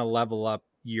 it's going to level up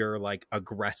your like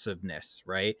aggressiveness,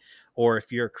 right? Or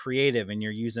if you're creative and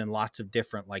you're using lots of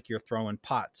different, like you're throwing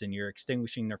pots and you're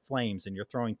extinguishing their flames and you're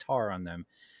throwing tar on them,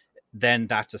 then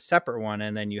that's a separate one.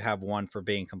 And then you have one for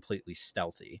being completely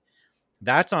stealthy.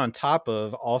 That's on top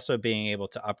of also being able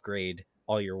to upgrade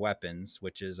all your weapons,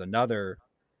 which is another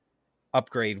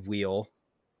upgrade wheel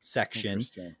section.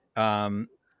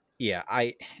 Yeah,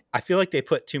 I feel like they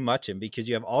put too much in because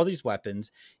you have all these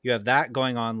weapons, you have that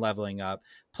going on leveling up,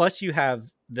 plus you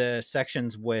have the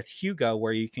sections with Hugo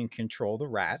where you can control the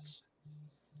rats.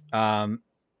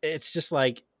 It's just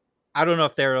like, I don't know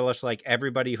if they're just like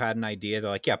everybody who had an idea,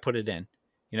 they're like, yeah, put it in.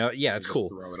 Yeah, it's cool.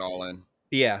 Throw it all in.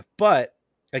 Yeah, but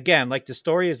again, like the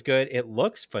story is good. It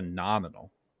looks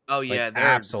phenomenal. Oh yeah, like,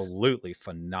 absolutely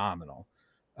phenomenal.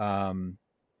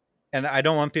 And I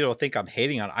don't want people to think I'm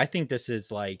hating on it. I think this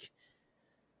is like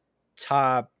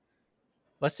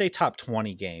let's say top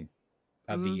 20 game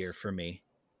of the year for me.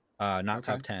 Not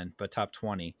top 10, but top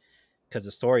 20. Because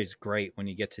the story is great when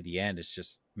you get to the end. It's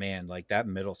just, man, like that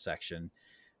middle section.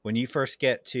 When you first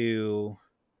get to,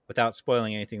 without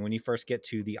spoiling anything, when you first get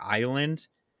to the island,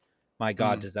 my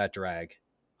God, does that drag?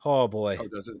 Oh boy. Oh,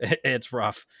 does it? It's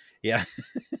rough. Yeah.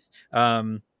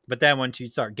 But then once you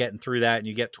start getting through that and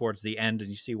you get towards the end and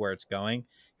you see where it's going,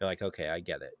 you're like, okay, I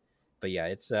get it. But yeah,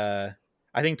 it's I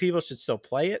think people should still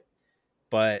play it,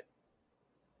 but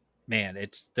man,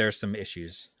 there's some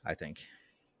issues, I think.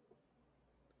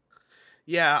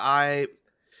 Yeah,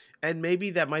 and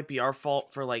maybe that might be our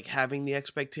fault for like having the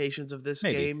expectations of this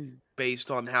game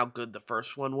based on how good the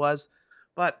first one was.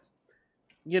 But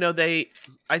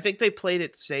I think they played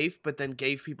it safe, but then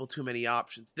gave people too many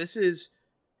options. This is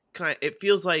it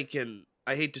feels like, and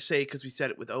I hate to say it because we said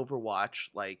it with Overwatch,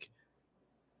 like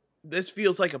this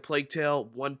feels like a Plague Tale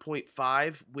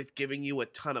 1.5 with giving you a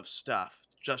ton of stuff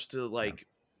just to like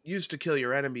use to kill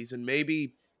your enemies. And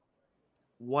maybe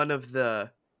one of the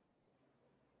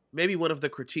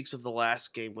critiques of the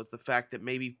last game was the fact that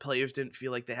maybe players didn't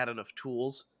feel like they had enough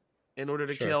tools in order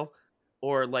to kill,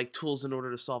 or like tools in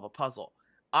order to solve a puzzle.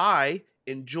 I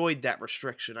enjoyed that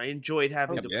restriction. I enjoyed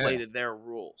having to play to their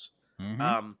rules.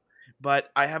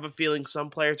 But I have a feeling some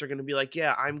players are going to be like,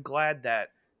 yeah, I'm glad that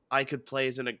I could play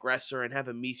as an aggressor and have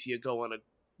Amicia go on a,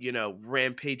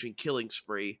 rampaging killing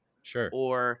spree. Sure.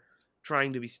 Or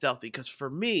trying to be stealthy. Because for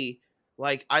me,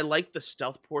 like, I like the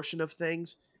stealth portion of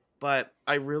things, but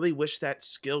I really wish that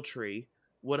skill tree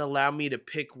would allow me to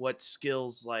pick what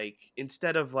skills, like,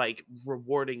 instead of, like,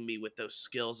 rewarding me with those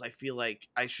skills, I feel like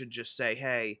I should just say,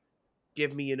 hey,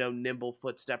 give me, nimble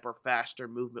footstep or faster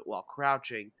movement while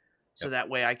crouching. So that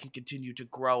way I can continue to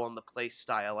grow on the play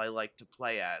style I like to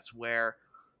play as,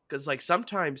 because like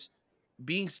sometimes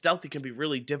being stealthy can be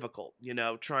really difficult,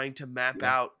 trying to map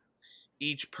out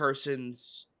each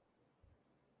person's,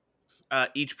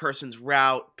 each person's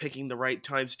route, picking the right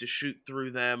times to shoot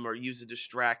through them or use a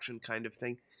distraction kind of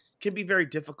thing can be very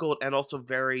difficult and also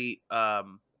very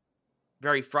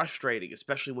frustrating,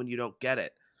 especially when you don't get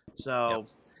it. Yep. So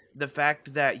the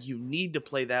fact that you need to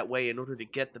play that way in order to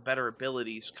get the better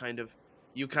abilities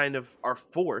you kind of are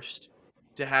forced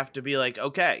to have to be like,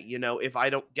 okay, if I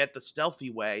don't get the stealthy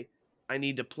way, I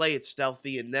need to play it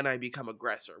stealthy and then I become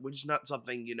aggressor, which is not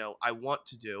something, I want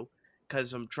to do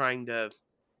because I'm trying to,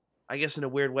 I guess in a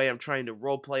weird way, I'm trying to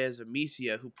role play as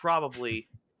Amicia, who probably,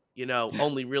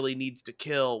 only really needs to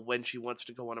kill when she wants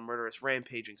to go on a murderous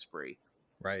rampaging spree.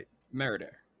 Right.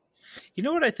 Murder. You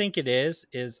know what I think it is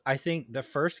I think the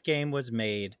first game was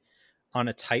made on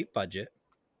a tight budget,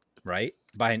 right?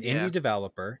 By an Yeah. indie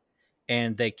developer,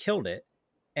 and they killed it.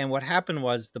 And what happened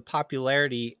was the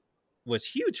popularity was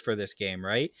huge for this game,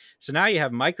 right? So now you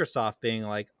have Microsoft being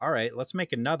like, all right, let's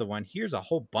make another one. Here's a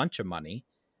whole bunch of money.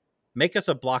 Make us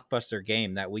a blockbuster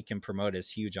game that we can promote as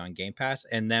huge on Game Pass,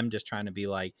 and them just trying to be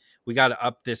like, we got to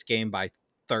up this game by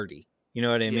 30. You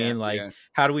know what I mean? Like,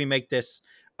 how do we make this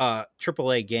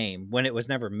AAA game when it was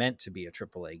never meant to be a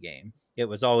AAA game? It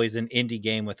was always an indie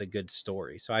game with a good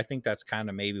story. So I think that's kind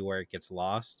of maybe where it gets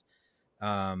lost.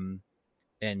 And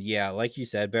yeah, like you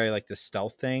said, Barry, like the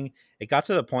stealth thing, it got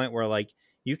to the point where like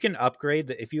you can upgrade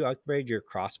if you upgrade your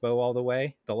crossbow all the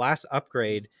way, the last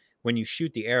upgrade, when you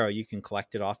shoot the arrow, you can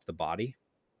collect it off the body.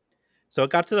 So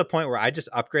it got to the point where I just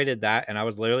upgraded that and I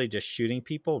was literally just shooting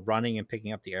people, running and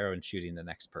picking up the arrow and shooting the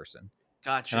next person.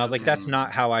 Gotcha. And I was like, that's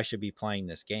not how I should be playing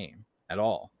this game at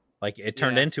all. Like it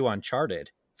turned into Uncharted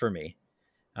for me.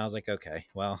 And I was like, okay,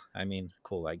 well, I mean,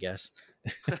 cool, I guess.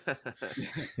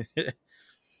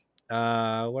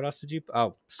 What else did you?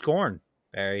 Oh, Scorn,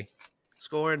 Barry.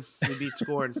 Scorn. We beat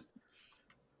Scorn.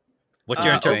 What's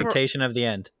your interpretation of the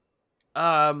end?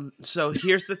 So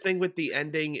here's the thing with the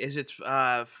ending is it's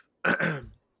I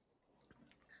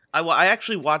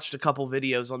actually watched a couple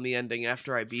videos on the ending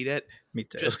after I beat it. Me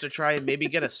too. Just to try and maybe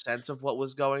get a sense of what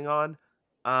was going on.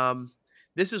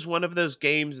 This is one of those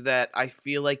games that I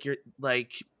feel like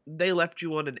they left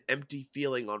you on an empty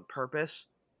feeling on purpose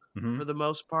for the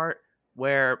most part,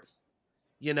 where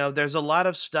there's a lot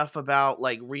of stuff about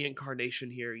like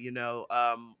reincarnation here,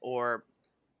 or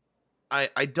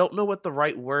I don't know what the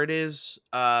right word is,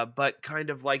 but kind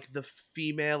of like the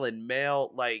female and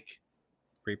male like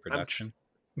reproduction.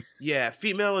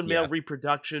 Female and male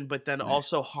reproduction, but then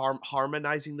also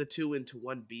harmonizing the two into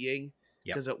one being.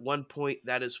 Because at one point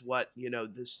that is what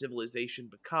the civilization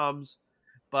becomes,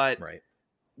 but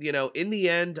in the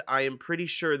end, I am pretty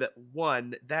sure that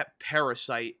that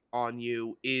parasite on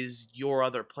you is your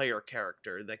other player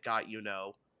character that got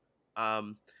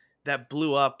that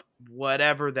blew up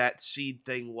whatever that seed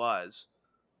thing was,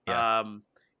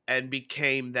 and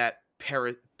became that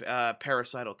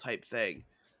parasital type thing.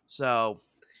 So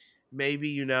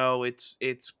maybe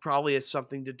it's probably has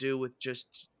something to do with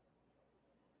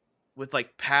with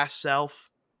like past self,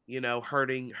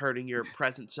 hurting your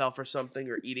present self or something,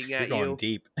 or eating at You're you. Going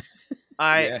deep.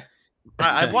 I've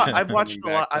watched a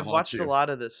lot. I've watched a lot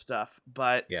of this stuff,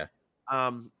 but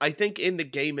I think in the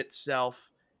game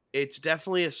itself, it's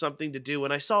definitely has something to do.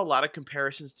 And I saw a lot of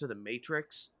comparisons to the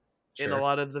Matrix in a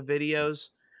lot of the videos,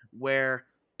 where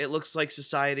it looks like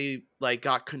society like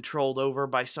got controlled over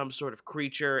by some sort of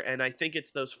creature, and I think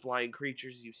it's those flying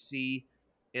creatures you see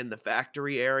in the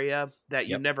factory area that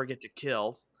you never get to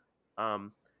kill.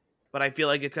 But I feel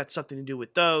like it's got something to do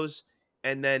with those,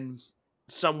 and then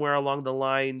somewhere along the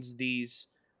lines, these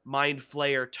mind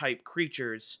flayer type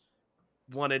creatures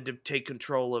wanted to take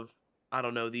control of, I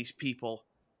don't know, these people,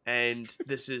 and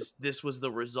this was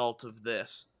the result of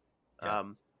this.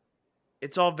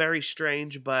 It's all very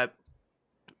strange, but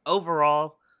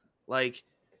overall, like,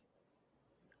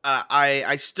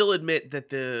 I still admit that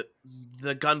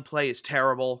the gunplay is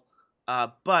terrible,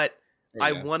 but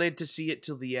I wanted to see it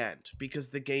till the end because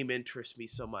the game interests me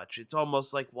so much. It's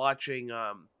almost like watching.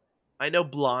 I know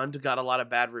Blonde got a lot of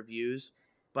bad reviews,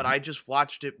 but I just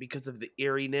watched it because of the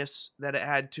eeriness that it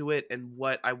had to it and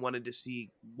what I wanted to see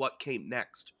what came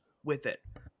next with it.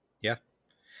 Yeah,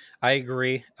 I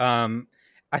agree.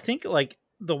 I think like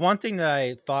the one thing that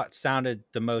I thought sounded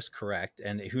the most correct,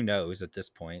 and who knows at this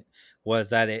point, was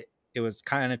that it was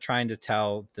kind of trying to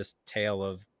tell this tale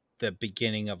of the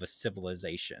beginning of a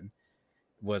civilization,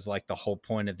 was like the whole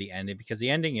point of the ending, because the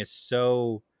ending is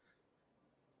so,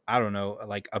 I don't know,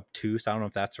 like obtuse. I don't know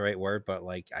if that's the right word, but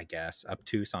like, I guess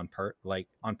obtuse on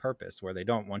purpose, where they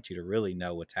don't want you to really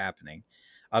know what's happening,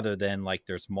 other than like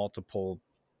there's multiple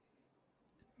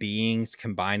beings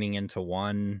combining into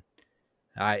one.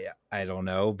 I don't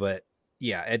know, but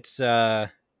yeah, it's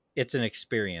it's an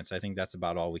experience. I think that's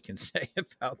about all we can say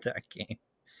about that game.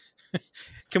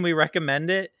 Can we recommend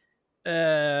it?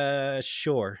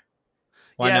 Sure.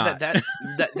 Why not?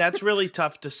 That's really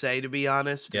tough to say, to be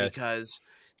honest, Yeah. because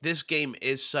this game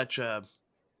is such a,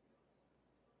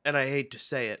 and I hate to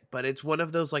say it, but it's one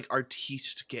of those like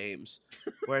artiste games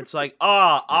where it's like,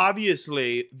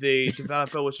 obviously the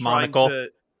developer was trying Monocle. to,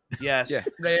 yes, Yeah.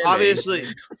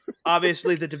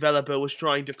 obviously the developer was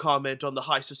trying to comment on the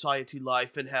high society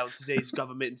life and how today's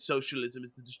government and socialism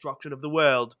is the destruction of the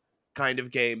world kind of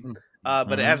game.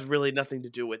 But it has really nothing to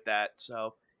do with that.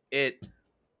 So if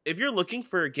you're looking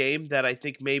for a game that I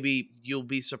think maybe you'll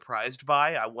be surprised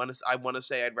by, I want to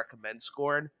say I'd recommend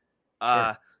Scorn.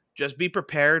 Sure. Just be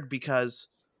prepared because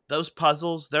those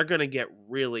puzzles, they're going to get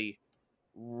really,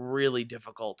 really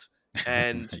difficult.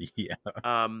 And yeah.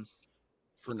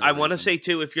 For no I want to reason. say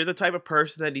too, if you're the type of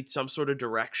person that needs some sort of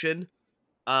direction,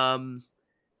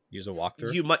 use a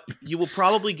walkthrough. You will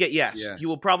probably get Yeah. you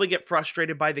will probably get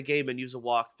frustrated by the game and use a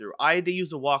walkthrough. I had to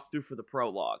use a walkthrough for the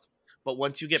prologue, but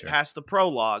once you get past the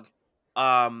prologue,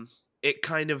 it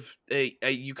kind of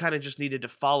you kind of just needed to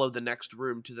follow the next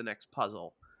room to the next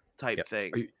puzzle type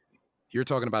thing. You're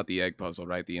talking about the egg puzzle,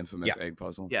 right? The infamous egg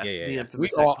puzzle. Yes, the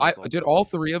infamous egg egg puzzle. Did all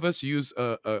three of us use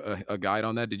a guide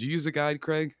on that? Did you use a guide,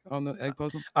 Craig, on the egg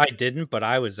puzzle? I didn't, but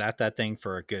I was at that thing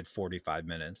for a good 45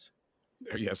 minutes.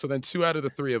 Yeah, so then 2 out of the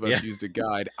 3 of us used a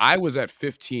guide. I was at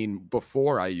 15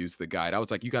 before I used the guide. I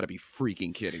was like, you got to be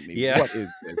freaking kidding me. Yeah. What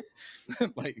is this?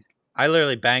 Like, I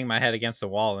literally banged my head against the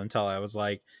wall until I was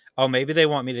like, oh, maybe they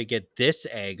want me to get this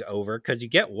egg over, because you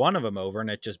get one of them over and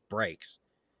it just breaks.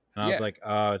 And I was like,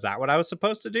 is that what I was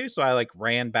supposed to do? So I like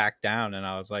ran back down and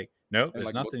I was like, nope,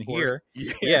 there's nothing here.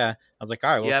 Yeah. I was like, all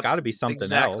right, well, it's got to be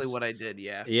something else. Exactly what I did.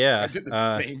 Yeah. Yeah. I did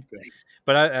the same thing.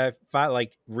 But I felt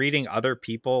like reading other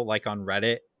people like on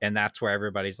Reddit, and that's where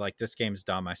everybody's like, this game's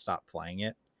dumb, I stopped playing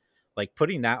it. Like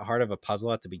putting that hard of a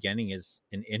puzzle at the beginning is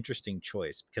an interesting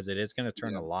choice because it is going to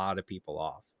turn a lot of people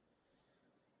off.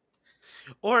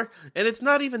 And it's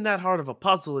not even that hard of a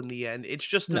puzzle in the end. It's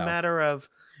just a matter of,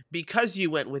 because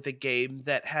you went with a game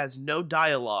that has no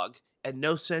dialogue and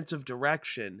no sense of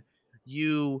direction,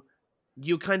 you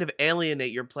kind of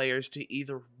alienate your players to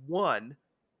either one,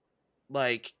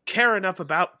 like care enough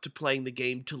about to playing the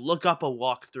game to look up a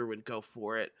walkthrough and go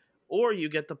for it, or you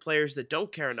get the players that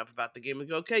don't care enough about the game and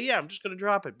go, okay, yeah, I'm just going to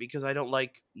drop it because I don't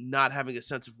like not having a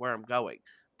sense of where I'm going.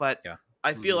 But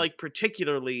I feel like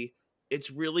particularly it's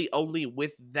really only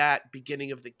with that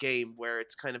beginning of the game where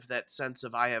it's kind of that sense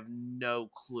of I have no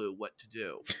clue what to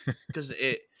do. Because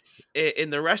in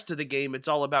the rest of the game, it's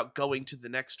all about going to the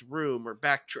next room or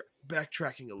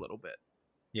backtracking a little bit.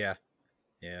 Yeah.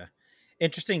 Yeah.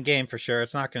 Interesting game for sure.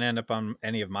 It's not going to end up on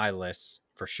any of my lists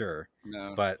for sure.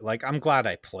 No. But like, I'm glad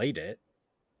I played it.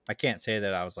 I can't say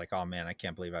that I was like, oh man, I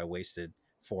can't believe I wasted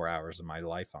 4 hours of my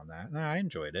life on that. No, I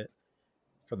enjoyed it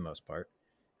for the most part.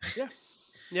 Yeah.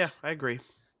 Yeah, I agree.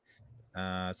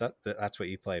 Is that's what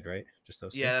you played, right? Just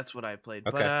those two? Yeah, that's what I played.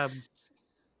 Okay. But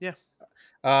yeah.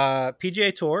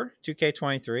 PGA Tour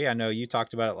 2K23. I know you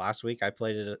talked about it last week. I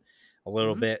played it a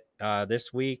little bit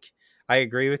this week. I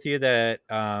agree with you that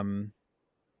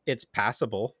it's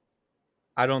passable.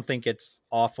 I don't think it's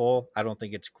awful. I don't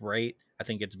think it's great. I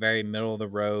think it's very middle of the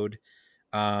road.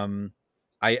 I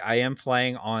am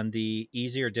playing on the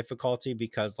easier difficulty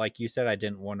because, like you said, I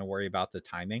didn't want to worry about the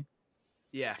timing.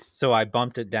 Yeah. So I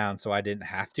bumped it down so I didn't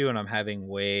have to, and I'm having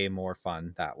way more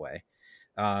fun that way.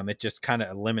 It just kind of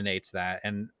eliminates that.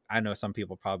 And I know some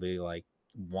people probably like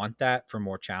want that for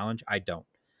more challenge. I don't.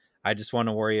 I just want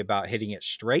to worry about hitting it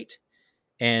straight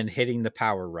and hitting the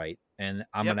power right. And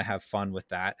I'm going to have fun with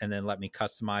that. And then let me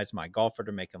customize my golfer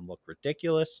to make them look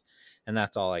ridiculous. And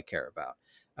that's all I care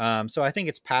about. So I think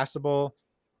it's passable.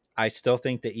 I still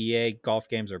think the EA golf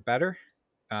games are better.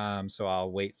 So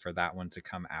I'll wait for that one to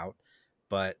come out.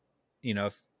 But, you know,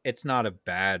 if it's not a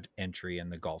bad entry in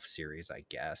the golf series, I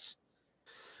guess.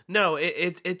 No,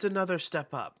 it's another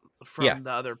step up from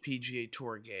the other PGA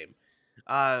Tour game.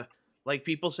 Like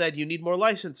people said, you need more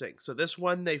licensing. So this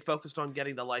one, they focused on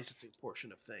getting the licensing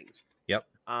portion of things. Yep.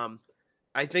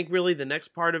 I think really the next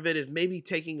part of it is maybe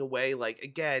taking away, like,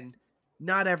 again,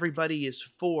 not everybody is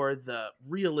for the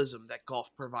realism that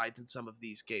golf provides in some of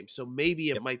these games. So maybe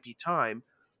it might be time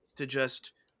to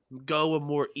just go a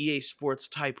more EA Sports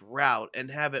type route and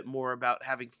have it more about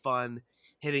having fun,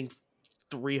 hitting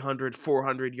 300,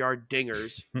 400 yard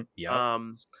dingers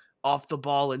off the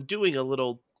ball and doing a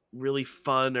little really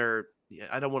fun, or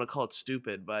I don't want to call it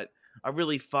stupid, but a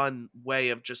really fun way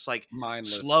of just like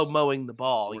slow mowing the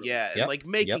ball. And like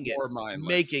making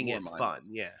it fun.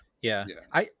 Yeah.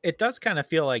 It does kind of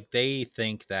feel like they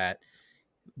think that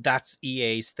that's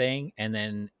EA's thing, and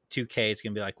then 2K is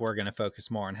going to be like, we're going to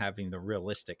focus more on having the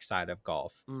realistic side of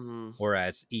golf,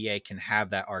 whereas EA can have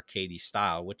that arcadey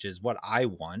style, which is what I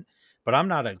want. But I'm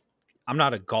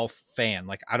not a golf fan.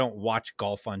 Like, I don't watch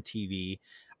golf on TV.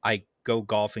 I go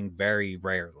golfing very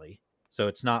rarely, so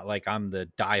it's not like I'm the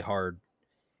diehard.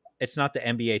 It's not the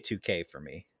NBA 2K for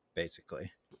me,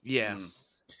 basically. Yeah.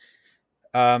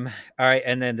 All right,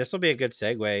 and then this will be a good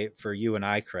segue for you and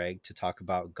I, Craig, to talk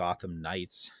about Gotham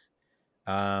Knights.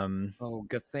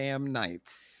 Gotham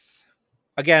Knights.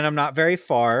 Again, I'm not very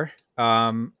far.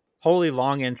 Holy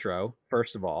long intro,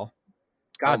 first of all.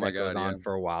 God, that goes on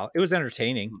for a while. It was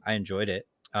entertaining. I enjoyed it.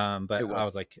 But I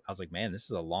was like, man, this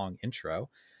is a long intro.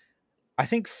 I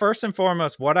think first and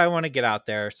foremost, what I want to get out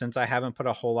there, since I haven't put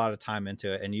a whole lot of time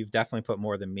into it, and you've definitely put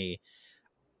more than me,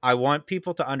 I want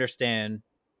people to understand,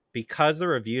 because the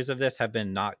reviews of this have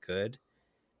been not good,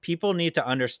 people need to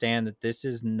understand that this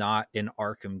is not an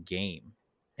Arkham game.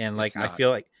 And like, I feel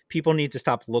like people need to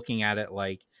stop looking at it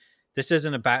like this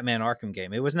isn't a Batman Arkham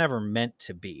game. It was never meant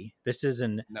to be. This is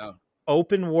an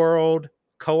open world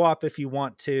co-op, if you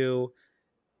want to,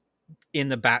 in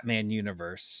the Batman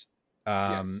universe,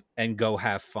 and go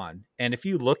have fun. And if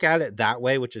you look at it that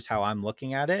way, which is how I'm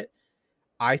looking at it,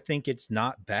 I think it's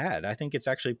not bad. I think it's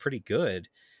actually pretty good.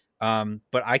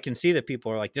 But I can see that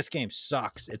people are like, this game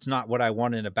sucks. It's not what I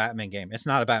want in a Batman game. It's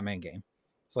not a Batman game.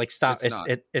 It's like, stop.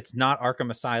 It's not Arkham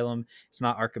Asylum. It's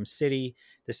not Arkham City.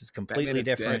 This is completely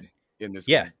different. In this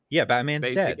game. Yeah,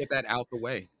 Batman's dead. They get that out the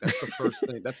way. That's the first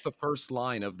thing. That's the first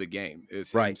line of the game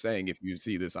is him saying, if you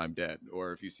see this, I'm dead.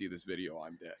 Or if you see this video,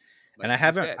 I'm dead. Like, and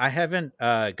I haven't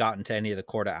gotten to any of the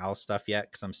Court of Owls stuff yet,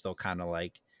 because I'm still kind of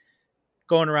like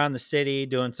going around the city,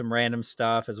 doing some random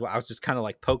stuff as well. I was just kind of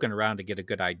like poking around to get a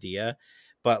good idea.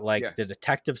 But like the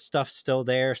detective stuff's still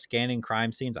there, scanning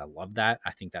crime scenes. I love that.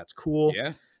 I think that's cool.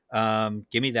 Yeah.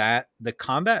 Give me that. The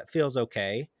combat feels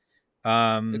okay.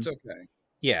 It's okay.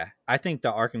 Yeah, I think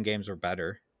the Arkham games were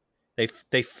better.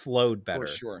 They flowed better. For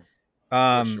sure.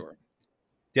 For sure.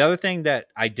 The other thing that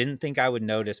I didn't think I would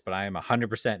notice, but I am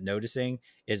 100% noticing,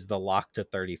 is the lock to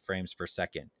 30 frames per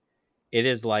second. It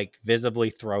is like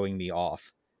visibly throwing me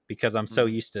off because I'm so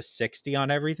used to 60 on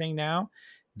everything now.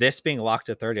 This being locked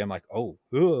to 30, I'm like, oh,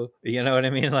 you know what I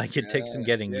mean? Like, it takes some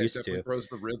getting used to. It throws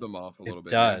the rhythm off a little bit.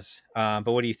 It does. But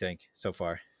what do you think so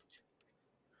far?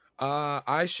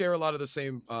 I share a lot of the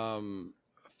same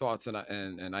thoughts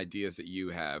and ideas that you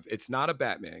have. It's not a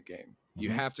Batman game.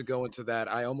 You have to go into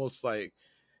that. I almost like,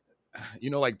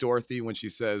 like Dorothy when she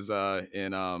says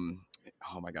in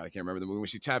oh my God, I can't remember the movie, when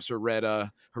she taps her red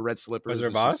slippers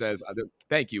and she says,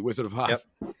 thank you, Wizard of Oz.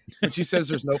 Yep. When she says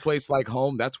there's no place like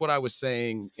home, that's what I was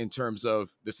saying in terms of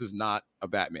this is not a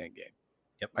Batman game.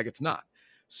 Yep. Like, it's not.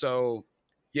 So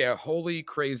yeah, holy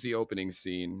crazy opening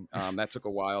scene. That took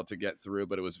a while to get through,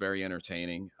 but it was very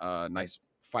entertaining. Nice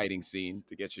fighting scene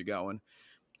to get you going.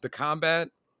 The combat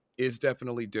is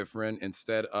definitely different.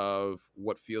 Instead of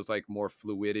what feels like more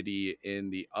fluidity in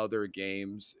the other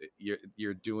games, you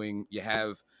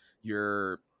have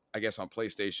your, I guess on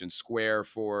PlayStation, square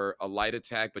for a light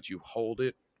attack, but you hold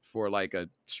it for like a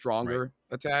stronger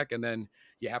attack, and then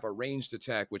you have a ranged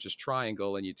attack, which is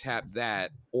triangle, and you tap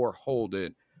that or hold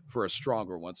it for a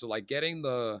stronger one. So like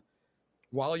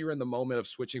while you're in the moment of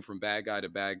switching from bad guy to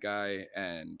bad guy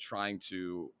and trying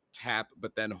to tap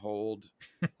but then hold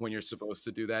when you're supposed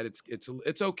to do that,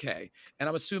 it's okay. And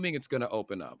I'm assuming it's going to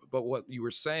open up. But what you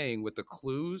were saying with the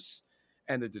clues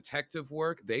and the detective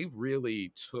work, they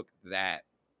really took that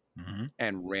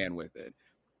and ran with it.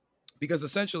 Because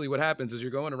essentially what happens is you're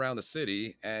going around the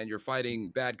city and you're fighting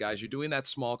bad guys. You're doing that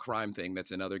small crime thing that's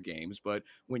in other games. But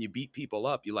when you beat people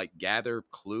up, you like gather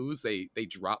clues. They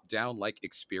drop down like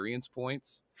experience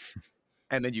points.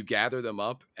 And then you gather them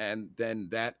up. And then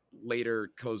that later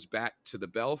goes back to the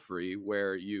Belfry,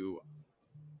 where you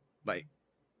like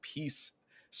piece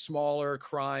smaller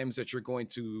crimes that you're going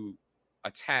to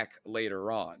attack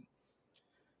later on.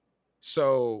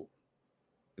 So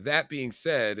that being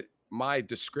said, my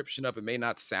description of it may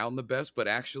not sound the best, but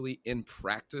actually in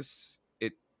practice,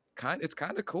 it's kind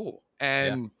of cool.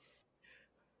 And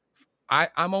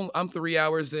I'm 3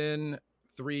 hours in,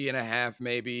 3.5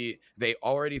 maybe. They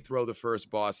already throw the first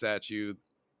boss at you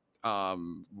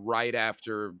right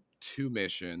after 2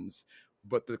 missions.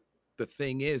 But the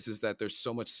thing is that there's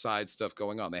so much side stuff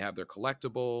going on. They have their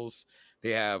collectibles,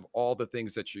 they have all the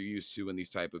things that you're used to in these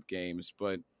type of games,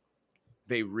 but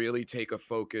they really take a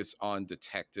focus on the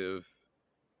detective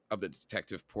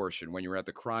portion. When you're at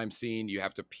the crime scene, you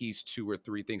have to piece 2 or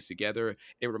 3 things together.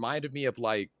 It reminded me of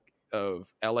LA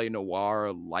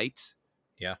Noire Light.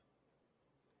 Yeah.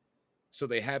 So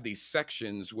they have these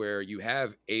sections where you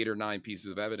have 8 or 9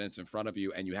 pieces of evidence in front of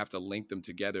you, and you have to link them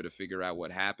together to figure out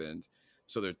what happened.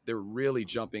 So they're really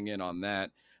jumping in on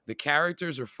that. The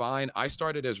characters are fine. I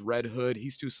started as Red Hood.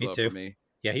 He's too Me slow too. for me.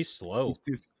 Yeah, he's slow.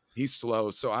 He's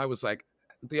slow. So I was like,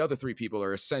 the other 3 people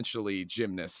are essentially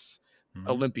gymnasts,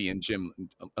 Olympian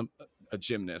a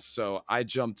gymnast. So I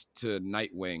jumped to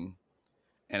Nightwing,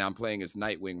 and I'm playing as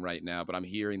Nightwing right now, but I'm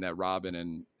hearing that Robin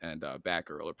and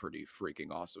Batgirl are pretty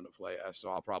freaking awesome to play as. So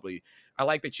I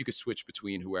like that you could switch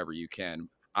between whoever you can.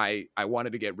 I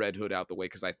wanted to get Red Hood out the way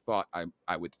because I thought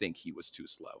I would think he was too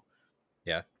slow.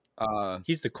 Yeah.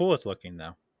 He's the coolest looking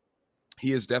though.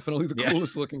 He is definitely the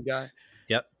coolest looking guy.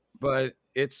 Yep. But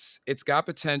it's got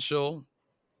potential.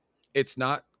 It's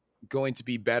not going to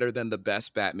be better than the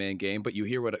best Batman game, but you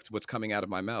hear what's coming out of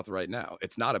my mouth right now.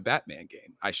 It's not a Batman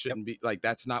game. I shouldn't be like,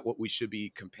 that's not what we should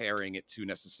be comparing it to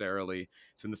necessarily.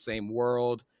 It's in the same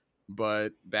world,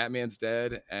 but Batman's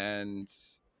dead and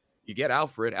you get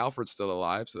Alfred. Alfred's still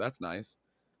alive, so that's nice.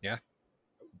 Yeah.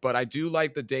 But I do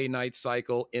like the day-night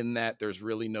cycle in that there's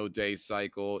really no day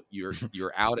cycle. You're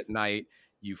out at night.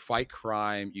 You fight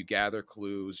crime, you gather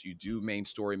clues, you do main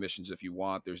story missions if you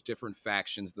want. There's different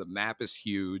factions. The map is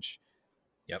huge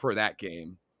for that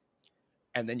game.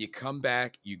 And then you come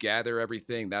back, you gather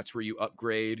everything. That's where you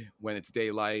upgrade when it's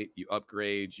daylight. You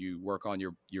upgrade, you work on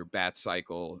your bat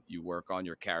cycle, you work on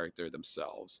your character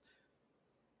themselves.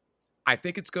 I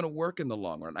think it's going to work in the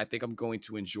long run. I think I'm going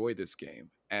to enjoy this game.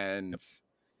 And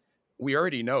we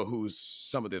already know who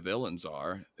some of the villains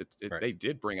are. They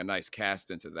did bring a nice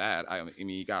cast into that. I mean,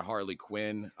 you got Harley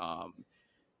Quinn,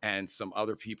 and some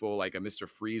other people like a Mr.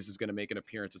 Freeze is going to make an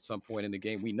appearance at some point in the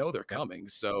game. We know they're coming,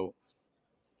 so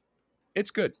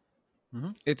it's good.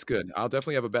 It's good. I'll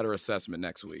definitely have a better assessment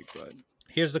next week. But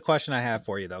here's the question I have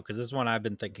for you though, because this is one I've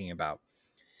been thinking about.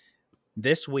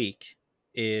 This week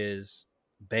is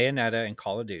Bayonetta and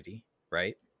Call of Duty,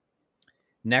 right?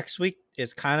 Next week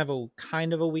is kind of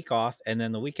a week off, and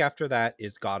then the week after that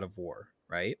is God of War,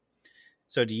 right?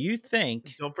 So do you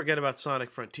think? Don't forget about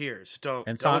Sonic Frontiers.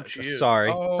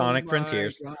 Sonic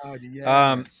Frontiers. God,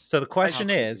 yes. So the question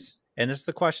is, and this is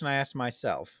the question I asked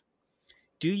myself: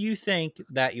 do you think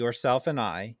that yourself and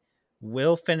I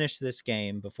will finish this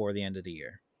game before the end of the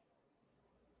year?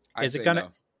 Is it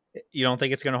gonna? No. You don't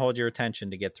think it's gonna hold your attention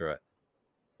to get through it?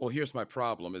 Well, here's my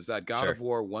problem: is that God of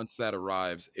War, once that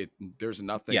arrives, there's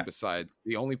nothing besides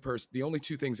the only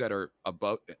 2 things that are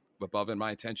above in my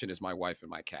attention is my wife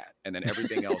and my cat, and then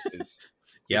everything else is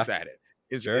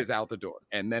is out the door,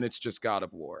 and then it's just God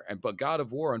of War. But God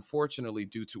of War, unfortunately,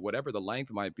 due to whatever the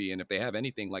length might be, and if they have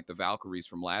anything like the Valkyries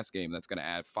from last game, that's going to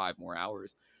add 5 more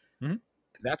hours.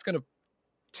 That's going to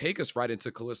take us right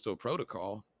into Callisto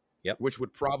Protocol, which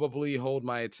would probably hold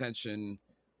my attention.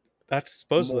 That's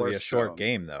supposedly a short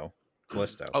game, though.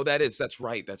 Callisto. Oh, that's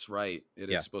right. It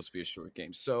is supposed to be a short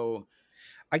game. So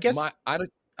I guess I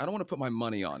don't want to put my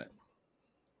money on it.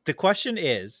 The question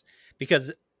is,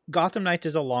 because Gotham Knights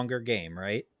is a longer game,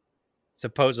 right?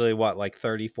 Supposedly what, like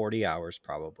 30, 40 hours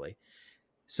probably.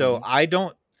 So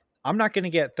I'm not going to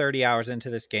get 30 hours into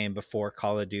this game before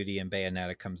Call of Duty and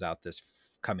Bayonetta comes out this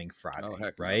coming Friday,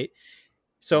 right? No.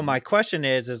 So my question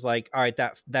is like, all right,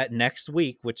 that next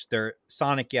week, which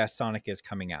Sonic is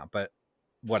coming out, but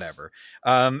whatever.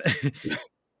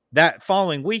 That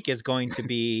following week is going to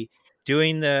be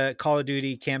doing the Call of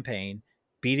Duty campaign,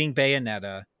 beating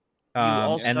Bayonetta. You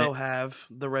also have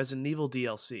the Resident Evil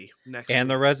DLC next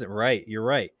week. Right, you're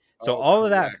right. So all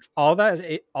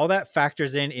that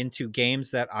factors into games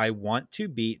that I want to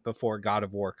beat before God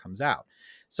of War comes out.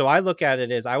 So I look at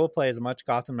it as I will play as much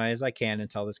Gotham Knight as I can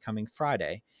until this coming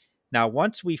Friday. Now,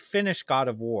 once we finish God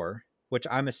of War, which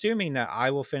I'm assuming that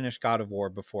I will finish God of War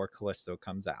before Callisto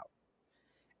comes out.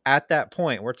 At that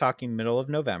point, we're talking middle of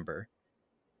November.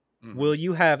 Will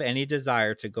you have any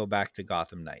desire to go back to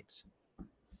Gotham Knights?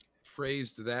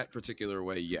 Phrased that particular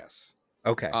way, yes.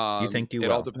 Okay. You think you will?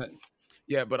 It all depends.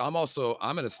 Yeah, but I'm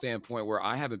at a standpoint where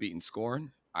I haven't beaten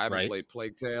Scorn. I haven't played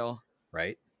Plague Tale.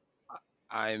 Right.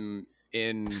 I'm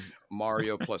in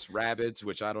Mario plus Rabbids,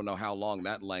 which I don't know how long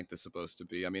that length is supposed to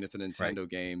be. I mean, it's a Nintendo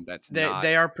game.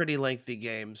 They are pretty lengthy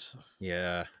games.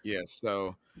 Yeah. Yeah.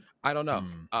 So I don't know.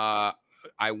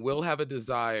 I will have a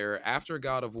desire after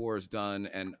God of War is done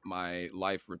and my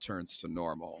life returns to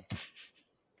normal.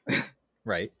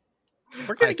 Right.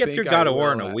 We're gonna get through God of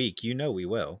War in a week. You know we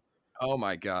will. Oh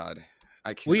my God.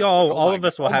 I can't. We all of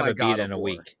us will have a beat in a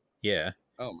week. Yeah.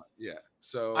 Oh my, yeah.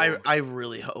 So I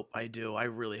really hope I do. I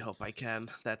really hope I can.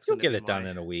 You'll get it done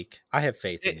in a week. I have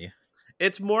faith in you.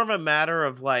 It's more of a matter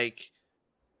of like,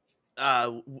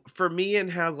 for me and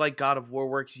how like God of War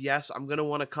works. Yes, I'm gonna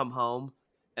want to come home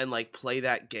and like play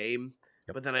that game.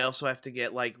 Yep. But then I also have to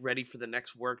get like ready for the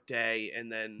next work day,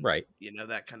 and then Right.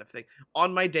 that kind of thing.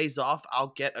 On my days off,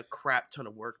 I'll get a crap ton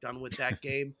of work done with that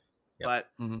game. Yep. But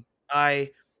Mm-hmm.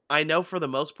 I know for the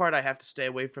most part I have to stay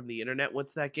away from the internet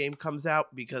once that game comes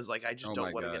out, because like I just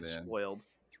don't want to get spoiled.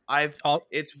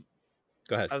 It's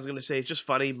Go ahead. I was gonna say, it's just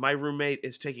funny. My roommate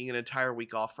is taking an entire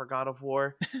week off for God of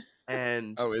War,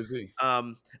 and Oh, is he?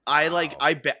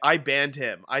 I banned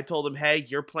him. I told him, hey,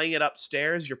 you're playing it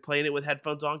upstairs. You're playing it with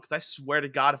headphones on, because I swear to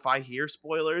God, if I hear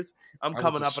spoilers, I'm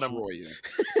coming up and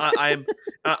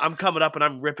I'm coming up and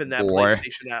I'm ripping that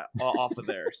PlayStation off of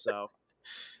there. So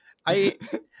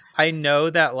I know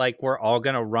that like we're all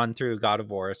gonna run through God of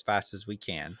War as fast as we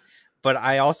can, but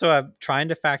I also am trying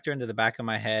to factor into the back of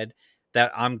my head that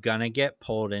I'm gonna get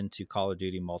pulled into Call of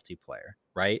Duty multiplayer,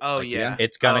 right? Oh, like yeah.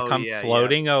 It's gonna come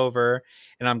floating over,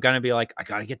 and I'm gonna be like, I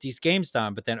gotta get these games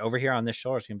done. But then over here on this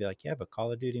shoulder, it's gonna be like, yeah, but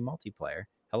Call of Duty multiplayer.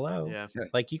 Hello. Yeah.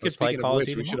 Like you could play Call of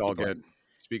Duty we should multiplayer. all get.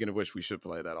 Speaking of which, we should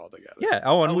play that all together. Yeah.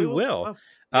 Oh, and we will. Oh,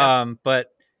 yeah.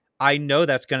 But I know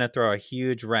that's gonna throw a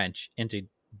huge wrench into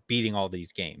beating all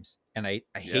these games. And I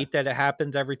hate that it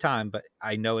happens every time, but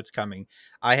I know it's coming.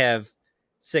 I have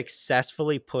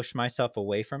successfully pushed myself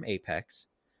away from Apex.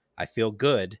 I feel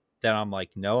good that I'm like,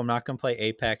 no, I'm not going to play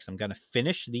Apex. I'm going to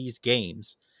finish these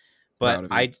games. But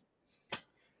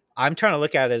I'm trying to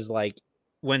look at it as like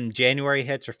when January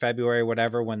hits or February,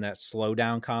 whatever, when that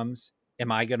slowdown comes,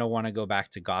 am I going to want to go back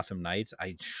to Gotham Knights?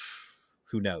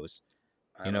 Who knows?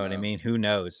 You know what I mean? Who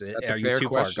knows? Are you too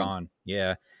far gone?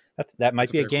 Yeah. That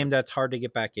might be a game that's hard to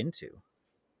get back into.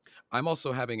 I'm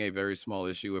also having a very small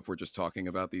issue if we're just talking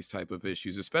about these type of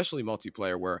issues, especially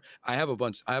multiplayer, where I have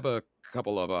a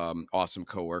couple of awesome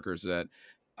coworkers that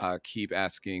keep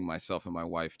asking myself and my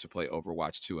wife to play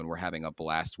Overwatch 2, and we're having a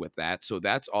blast with that. So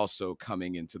that's also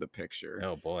coming into the picture.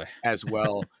 Oh boy. As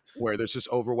well, where there's just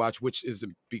Overwatch, which is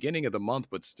the beginning of the month,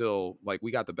 but still like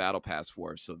we got the battle pass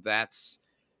for. So that's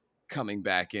coming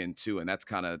back in too, and that's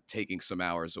kind of taking some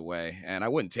hours away, and I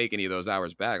wouldn't take any of those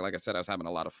hours back. Like I said, I was having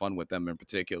a lot of fun with them in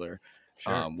particular.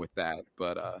 With that,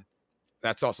 but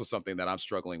that's also something that I'm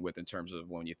struggling with in terms of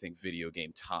when you think video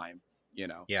game time,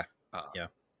 yeah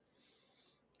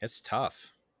it's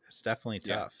tough. It's definitely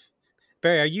tough.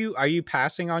 Barry, are you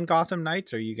passing on Gotham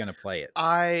Knights, or are you gonna play it?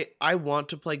 I want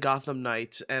to play Gotham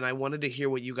Knights, and I wanted to hear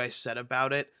what you guys said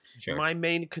about it. Sure. My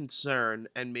main concern,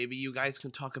 and maybe you guys can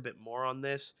talk a bit more on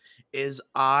this, is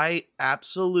I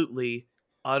absolutely,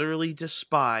 utterly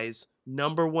despise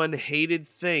number one hated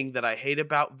thing that I hate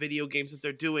about video games that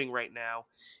they're doing right now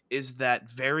is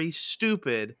that very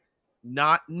stupid,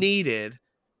 not needed.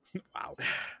 Wow.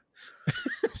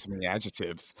 So many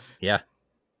adjectives. Yeah.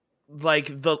 Like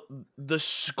the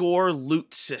score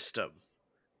loot system.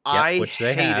 Which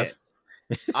they hate have. it.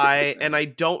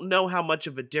 I don't know how much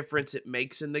of a difference it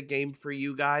makes in the game for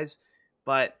you guys,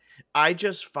 but I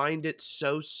just find it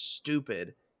so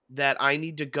stupid that I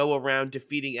need to go around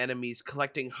defeating enemies,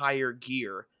 collecting higher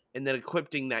gear, and then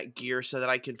equipping that gear so that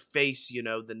I can face,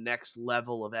 the next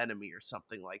level of enemy or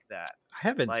something like that. I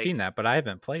haven't seen that, but I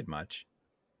haven't played much.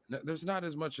 No, there's not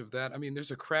as much of that. I mean,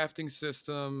 there's a crafting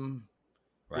system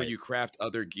where you craft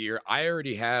other gear. I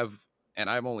already have, and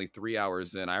I'm only 3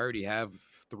 hours in, I already have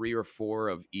 3 or 4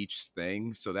 of each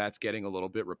thing. So that's getting a little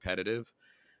bit repetitive.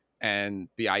 And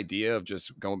the idea of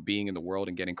just being in the world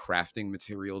and getting crafting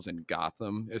materials in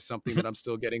Gotham is something that I'm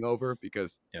still getting over,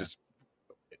 because just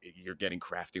you're getting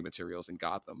crafting materials in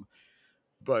Gotham.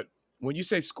 But when you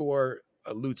say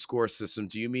a loot score system,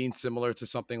 do you mean similar to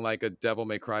something like a Devil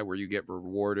May Cry where you get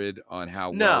rewarded on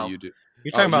how well you do?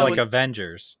 You're talking about like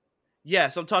Avengers.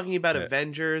 Yes, I'm talking about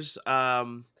Avengers,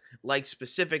 like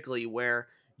specifically where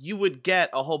you would get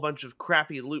a whole bunch of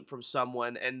crappy loot from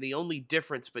someone, and the only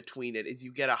difference between it is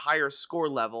you get a higher score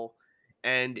level,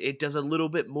 and it does a little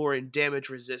bit more in damage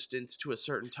resistance to a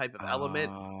certain type of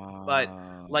element. But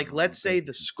like, let's say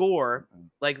the score,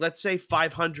 like let's say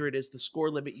 500 is the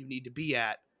score limit you need to be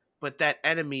at, but that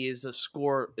enemy is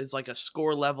like a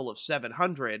score level of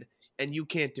 700, and you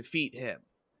can't defeat him.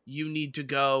 You need to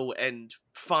go and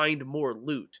find more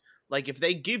loot. Like if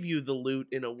they give you the loot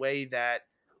in a way that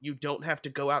you don't have to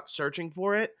go out searching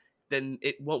for it, then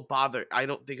it won't bother. I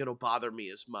don't think it'll bother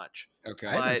me as much. Okay.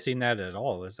 I haven't seen that at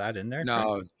all. Is that in there?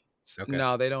 No. Okay.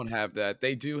 No, they don't have that.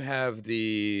 They do have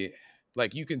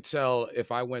like you can tell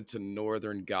if I went to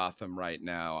Northern Gotham right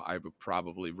now, I would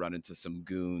probably run into some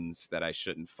goons that I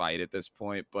shouldn't fight at this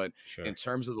point. But in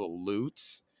terms of the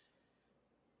loot,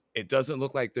 it doesn't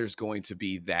look like there's going to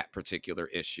be that particular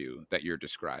issue that you're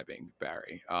describing,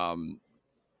 Barry.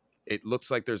 It looks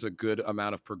like there's a good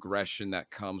amount of progression that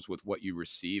comes with what you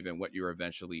receive and what you're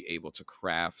eventually able to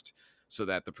craft. so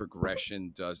that the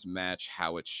progression does match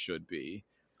how it should be.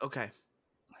 Okay.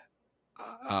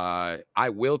 I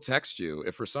will text you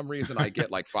if for some reason I get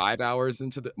like 5 hours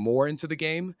into the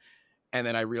game, and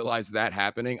then I realize that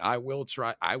happening. I will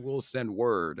send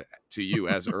word to you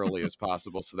as early as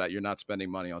possible so that you're not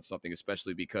spending money on something,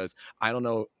 especially because I don't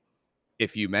know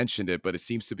if you mentioned it, but it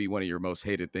seems to be one of your most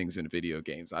hated things in video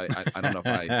games. I don't know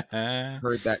if I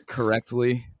heard that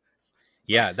correctly.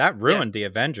 Yeah, that ruined the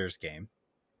Avengers game.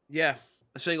 Yeah,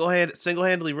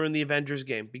 single-handedly ruined the Avengers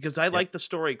game because I liked the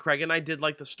story. Craig and I did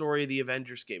like the story of the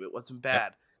Avengers game. It wasn't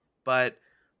bad. But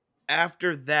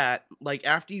after that, like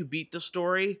after you beat the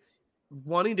story,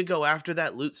 wanting to go after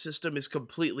that loot system is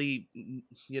completely,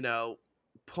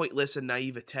 pointless and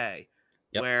naivete.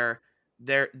 Where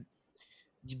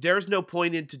there's no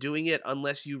point into doing it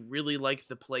unless you really like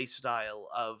the play style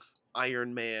of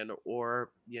Iron Man or,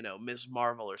 Ms.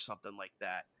 Marvel or something like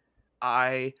that.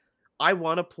 I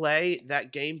want to play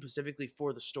that game specifically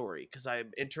for the story because I'm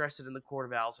interested in the Court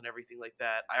of Owls and everything like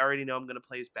that. I already know I'm going to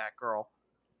play as Batgirl.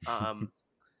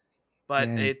 But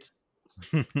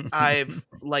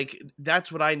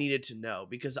that's what I needed to know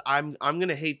because I'm going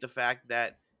to hate the fact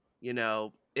that,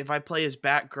 if I play as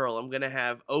Batgirl, I'm going to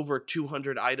have over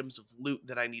 200 items of loot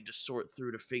that I need to sort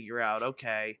through to figure out,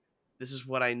 okay, this is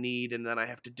what I need. And then I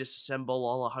have to disassemble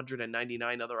all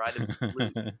 199 other items of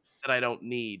loot that I don't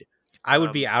need. I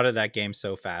would be out of that game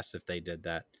so fast if they did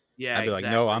that. Yeah, I'd be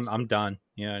exactly. like, no, I'm done.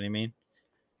 You know what I mean?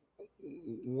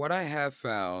 What I have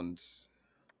found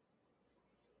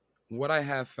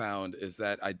is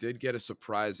that I did get a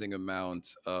surprising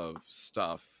amount of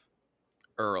stuff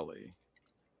early.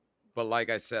 But like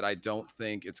I said, I don't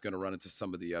think it's going to run into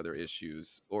some of the other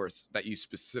issues or that you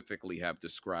specifically have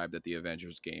described that the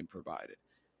Avengers game provided.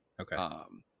 Okay.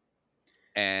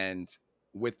 And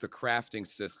with the crafting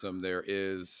system, there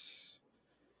is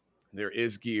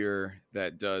gear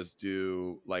that does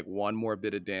do like one more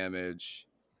bit of damage,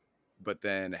 but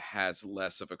then has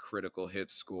less of a critical hit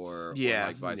score, or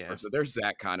like vice versa. There's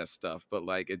that kind of stuff, but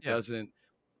like it doesn't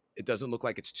look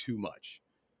like it's too much.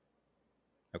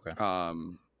 Okay.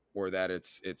 Or that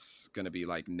it's going to be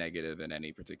like negative in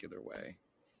any particular way.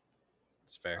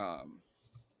 That's fair.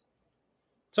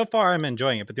 So far, I'm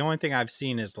enjoying it, but the only thing I've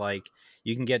seen is like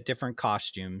you can get different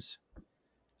costumes.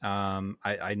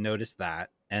 I noticed that,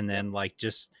 and then like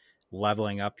just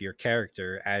leveling up your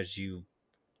character as you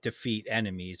defeat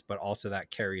enemies, but also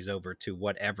that carries over to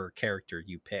whatever character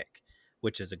you pick,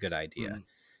 which is a good idea.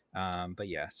 But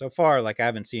yeah, so far, like I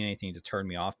haven't seen anything to turn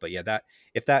me off, but yeah, that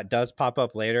if that does pop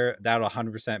up later, that'll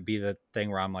 100% be the thing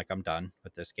where I'm like, I'm done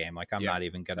with this game. Like I'm not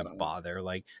even going to bother.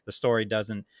 Like the story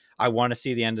doesn't, I want to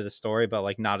see the end of the story, but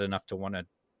like not enough to want to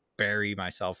bury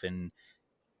myself in,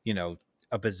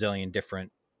 a bazillion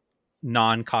different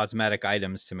non-cosmetic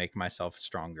items to make myself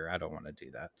stronger. I don't want to do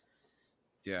that.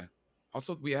 Yeah.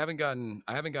 Also, I haven't gotten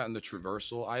the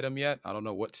traversal item yet. I don't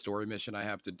know what story mission I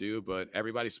have to do, but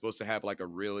everybody's supposed to have like a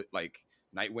really like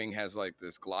Nightwing has like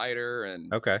this glider,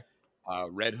 and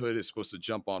Red Hood is supposed to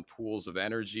jump on pools of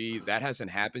energy. That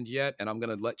hasn't happened yet, and I'm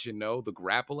gonna let you know the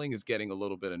grappling is getting a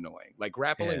little bit annoying. Like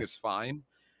grappling is fine,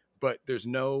 but there's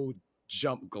no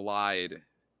jump glide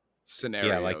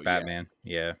scenario. Yeah, like Batman.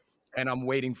 Yet. And I'm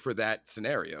waiting for that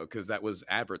scenario because that was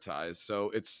advertised.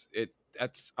 So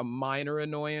that's a minor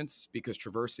annoyance because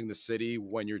traversing the city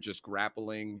when you're just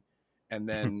grappling and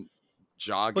then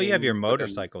jogging. Well, you have your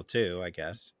motorcycle too, I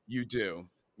guess. You do.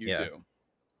 You do.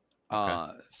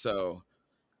 Okay. So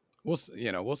we'll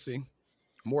see.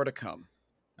 More to come.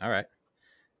 All right.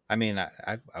 I mean,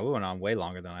 I went on way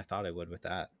longer than I thought I would with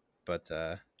that, but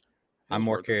I'm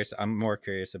more curious. I'm more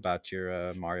curious about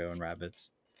your Mario and Rabbids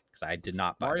because I did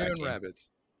not buy Mario that and game. Rabbids.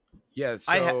 Yeah,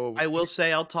 so I will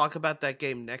say I'll talk about that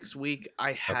game next week.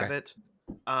 I have it.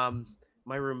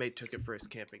 My roommate took it for his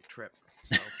camping trip.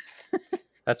 So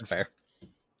that's fair.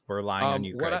 We're relying on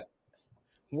you, Craig.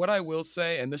 What I will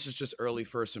say, and this is just early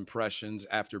first impressions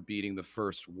after beating the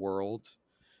first world,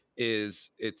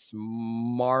 is it's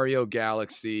Mario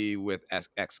Galaxy with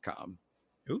XCOM.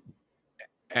 Ooh.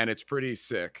 And it's pretty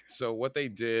sick. So what they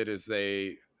did is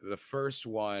the first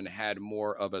one had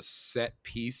more of a set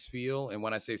piece feel. And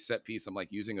when I say set piece, I'm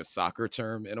like using a soccer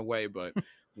term in a way, but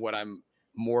what I'm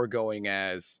more going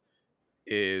as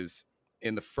is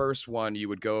in the first one, you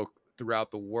would go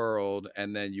throughout the world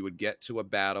and then you would get to a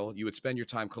battle. You would spend your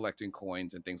time collecting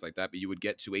coins and things like that, but you would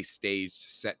get to a staged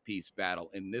set piece battle.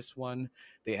 In this one,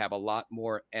 they have a lot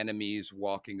more enemies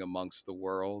walking amongst the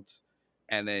world.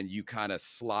 And then you kind of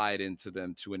slide into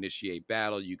them to initiate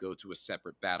battle. You go to a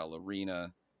separate battle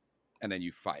arena and then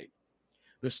you fight.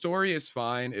 The story is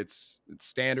fine. It's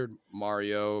standard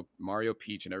Mario,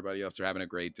 Peach, and everybody else are having a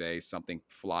great day. Something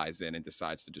flies in and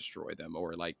decides to destroy them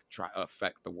or like try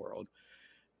affect the world.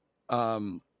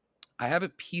 I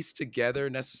haven't pieced together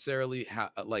necessarily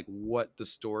how like what the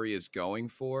story is going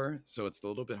for, so it's a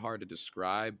little bit hard to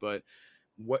describe. But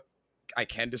what I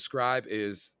can describe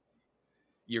is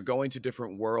you're going to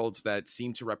different worlds that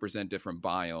seem to represent different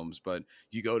biomes, but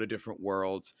you go to different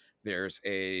worlds. There's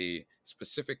a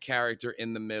specific character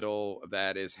in the middle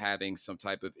that is having some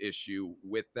type of issue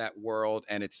with that world,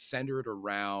 and it's centered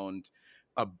around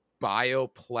a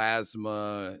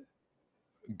bioplasma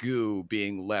goo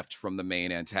being left from the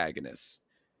main antagonist.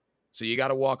 So you got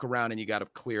to walk around and you got to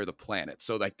clear the planet.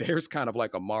 So like there's kind of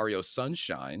like a Mario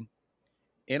Sunshine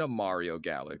in a Mario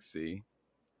Galaxy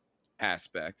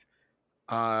aspect.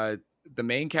 The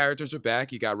main characters are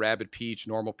back. You got Rabbid Peach,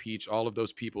 Normal Peach, all of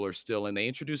those people are still in. They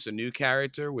introduce a new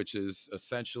character, which is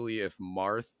essentially if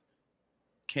Marth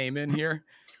came in here.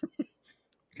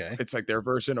 Okay. It's like their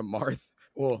version of Marth.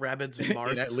 Well, Rabbids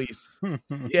Marth. at least.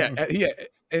 Yeah.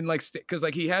 And like, because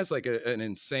like he has like an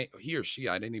insane, he or she,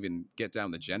 I didn't even get down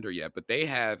the gender yet, but they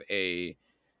have a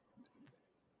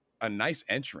nice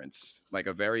entrance, like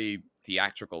a very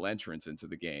theatrical entrance into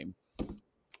the game.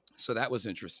 So that was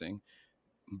interesting.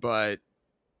 But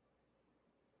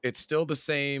it's still the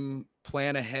same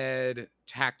plan ahead,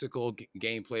 tactical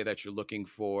gameplay that you're looking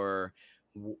for.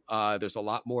 There's a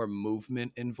lot more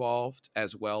movement involved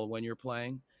as well when you're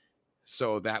playing.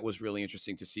 So that was really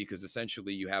interesting to see, because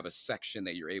essentially you have a section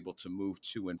that you're able to move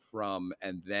to and from.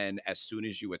 And then as soon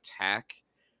as you attack,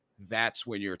 that's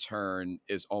when your turn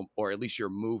is, or at least your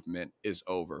movement is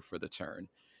over for the turn.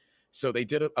 So they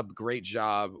did a great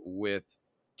job with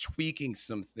tweaking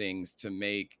some things to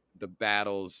make the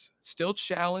battles still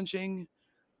challenging,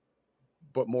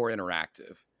 but more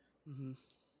interactive. Mm-hmm.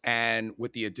 And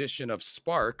with the addition of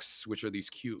sparks, which are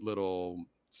these cute little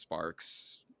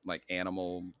sparks, like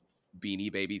animal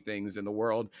Beanie Baby things in the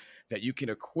world that you can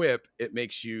equip, it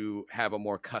makes you have a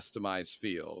more customized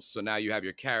feel. So now you have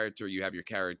your character, you have your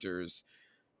character's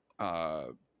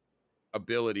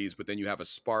abilities, but then you have a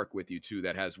spark with you too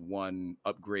that has one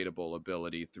upgradable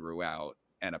ability throughout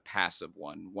and a passive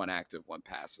one active, one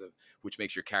passive, which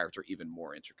makes your character even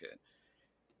more intricate.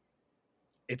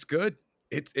 It's good.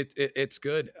 It's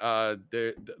good.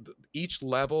 Each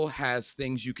level has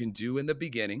things you can do in the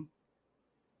beginning,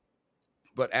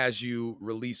 but as you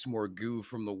release more goo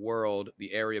from the world,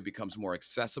 the area becomes more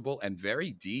accessible and very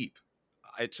deep.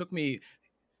 It took me,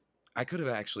 I could have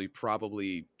actually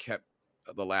probably kept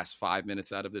the last 5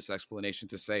 minutes out of this explanation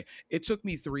to say it took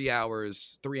me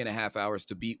 3.5 hours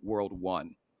to beat World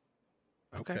 1.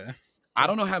 Okay. I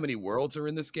don't know how many worlds are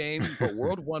in this game, but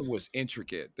World 1 was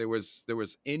intricate. There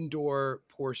was indoor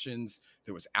portions,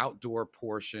 there was outdoor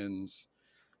portions.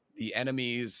 The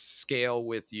enemies scale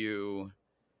with you.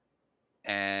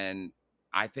 And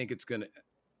I think it's gonna.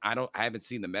 I haven't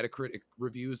seen the Metacritic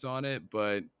reviews on it,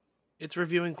 but it's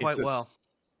reviewing quite well.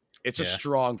 It's a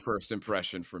strong first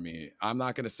impression for me. I'm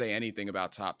not going to say anything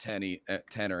about top 10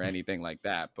 or anything like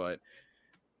that, but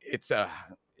it's a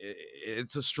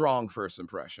strong first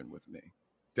impression with me.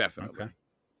 Definitely. Okay.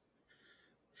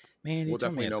 Man, you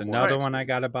told me it's another one I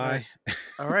gotta buy.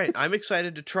 All right, I'm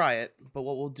excited to try it, but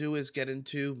what we'll do is get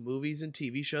into movies and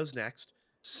TV shows next.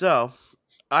 So,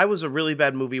 I was a really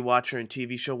bad movie watcher and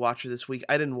TV show watcher this week.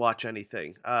 I didn't watch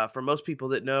anything. For most people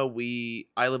that know, we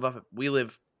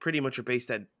live pretty much are based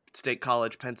at State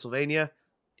College, Pennsylvania.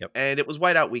 Yep. And it was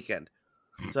whiteout weekend,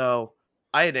 so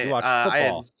I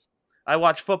watched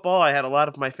watched football. I had a lot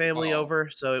of my family over,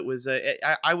 so it was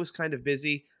I was kind of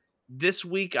busy. This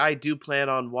week, I do plan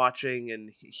on watching,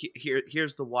 and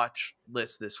here's the watch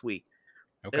list this week.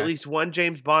 Okay. At least one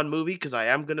James Bond movie, because I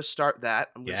am going to start that.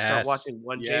 I'm going to start watching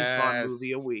one James Bond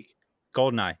movie a week.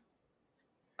 GoldenEye.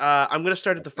 I'm going to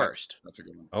start at the first. That's a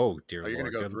good one. Oh dear Lord! You're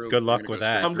gonna go through. Good luck with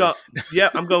that.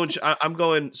 I'm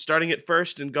going starting at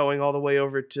first and going all the way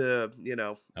over to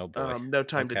Oh boy. No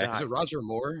Time to Die. Is it Roger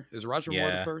Moore? Is Roger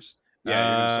Moore the first?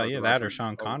 That or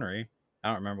Sean Connery. I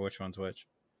don't remember which one's which.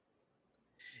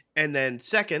 And then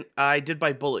second, I did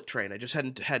buy Bullet Train. I just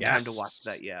hadn't had time to watch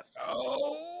that yet.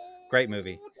 Oh, great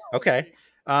movie. Okay.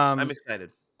 I'm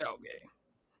excited. Okay.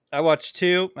 I watched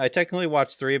 2. I technically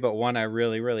watched 3, but 1 I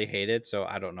really, really hated. So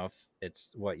I don't know if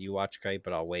it's what you watch, Craig,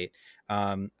 but I'll wait.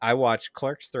 I watched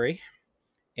Clerks 3,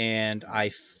 and I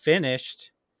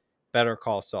finished Better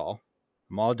Call Saul.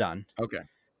 I'm all done. Okay.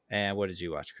 And what did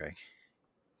you watch, Craig?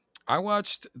 I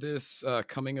watched this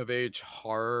coming-of-age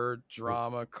horror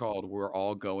drama called We're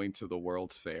All Going to the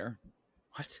World's Fair.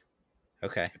 What?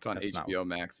 Okay. It's on HBO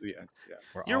Max. Yeah.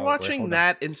 You're watching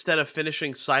that instead of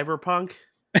finishing Cyberpunk?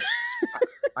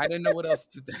 I didn't know what else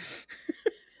to do.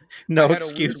 No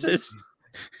excuses.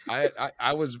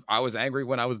 I was angry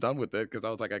when I was done with it because I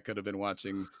was like, I could have been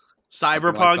watching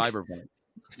Cyberpunk. Like Cyberpunk.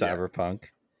 Cyberpunk. Yeah.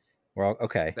 Well,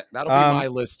 okay. That'll be my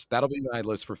list. That'll be my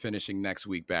list for finishing next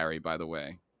week, Barry. By the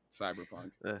way,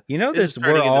 Cyberpunk. You know this.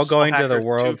 We're all going to the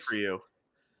world's. For you.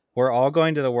 We're all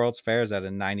going to the World's Fairs at a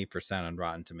 90% on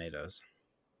Rotten Tomatoes.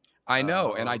 I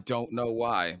know, and I don't know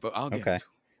why, but I'll get it.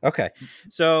 Okay.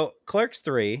 So Clerks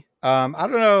 3. I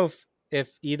don't know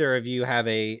if either of you have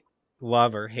a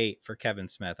love or hate for Kevin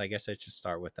Smith. I guess I should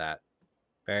start with that.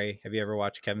 Barry, have you ever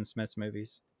watched Kevin Smith's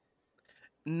movies?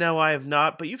 No, I have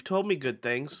not, but you've told me good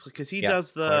things because he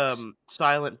does the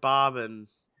Silent Bob, and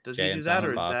does he do that,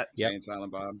 or is that Jay and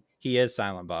Silent Bob? He is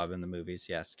Silent Bob in the movies.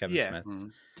 Yes, Kevin Smith.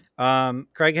 Mm-hmm.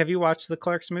 Craig, have you watched the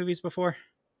Clerks movies before?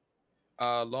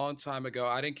 A long time ago.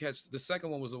 I didn't catch the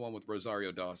second one. Was the one with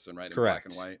Rosario Dawson, right? In Correct.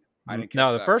 Black and white. I didn't catch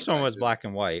no, the first one was black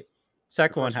and white.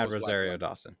 Second one had Rosario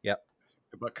Dawson. Yep.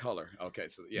 But color. Okay,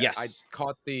 so yeah, yes. I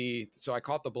caught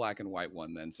the black and white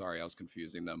one then. Sorry, I was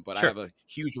confusing them. But I have a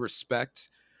huge respect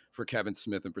for Kevin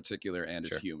Smith in particular and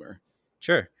his humor.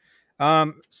 Sure.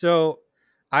 So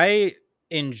I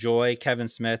enjoy Kevin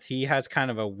Smith. He has kind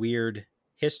of a weird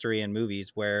history in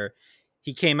movies where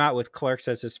he came out with Clerks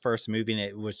as his first movie, and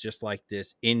it was just like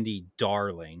this indie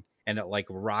darling, and it like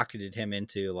rocketed him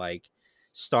into like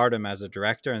stardom as a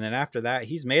director. And then after that,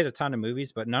 he's made a ton of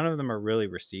movies, but none of them are really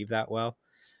received that well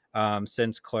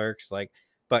since Clerks.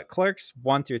 But Clerks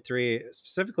 1 through 3,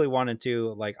 specifically 1 and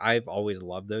 2, like I've always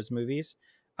loved those movies.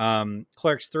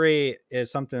 Clerks 3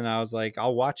 is something that I was like,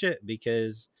 I'll watch it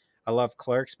because I love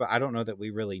Clerks, but I don't know that we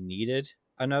really needed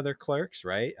another Clerks,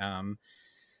 right?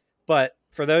 But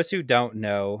for those who don't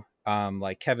know,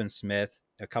 like Kevin Smith,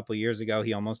 a couple years ago,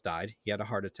 he almost died. He had a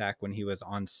heart attack when he was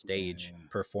on stage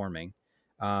performing,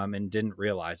 and didn't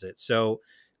realize it. So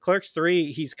Clerks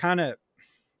 3, he's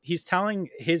telling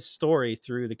his story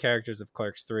through the characters of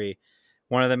Clerks 3.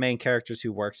 One of the main characters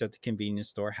who works at the convenience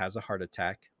store has a heart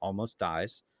attack, almost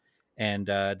dies, and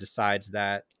decides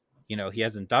that, you know, he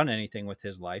hasn't done anything with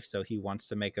his life, so he wants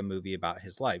to make a movie about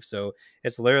his life. So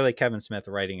it's literally Kevin Smith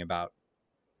writing about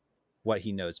what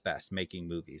he knows best, making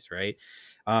movies, right?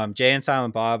 Jay and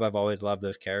Silent Bob, I've always loved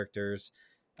those characters.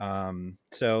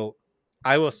 So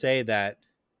I will say that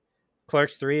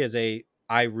Clerks 3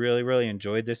 I really, really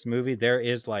enjoyed this movie. There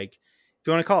is like, if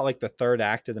you want to call it like the third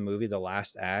act of the movie, the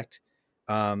last act,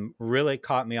 really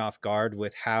caught me off guard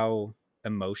with how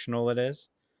emotional it is.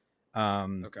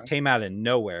 Came out of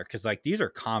nowhere because like these are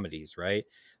comedies, right?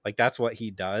 Like that's what he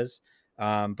does.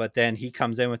 But then he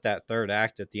comes in with that third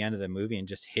act at the end of the movie and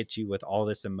just hits you with all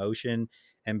this emotion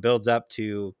and builds up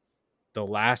to the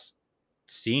last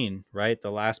scene, right?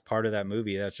 The last part of that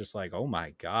movie. That's just like, oh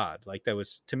my God. Like that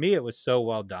was, to me, it was so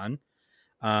well done.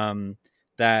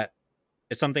 That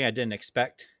it's something I didn't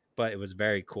expect, but it was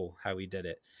very cool how he did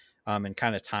it. And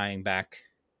kind of tying back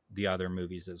the other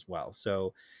movies as well.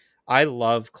 So I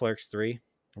love Clerks 3.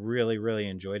 Really, really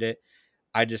enjoyed it.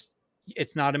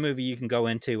 It's not a movie you can go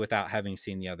into without having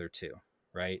seen the other two,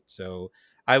 right? So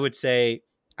I would say,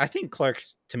 I think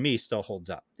Clerks to me still holds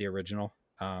up, the original.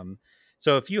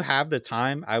 So if you have the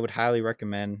time, I would highly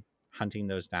recommend hunting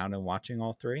those down and watching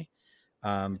all three.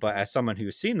 But as someone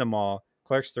who's seen them all,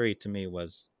 Clerks 3 to me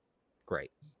was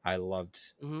great. I loved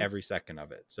every second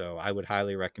of it. So I would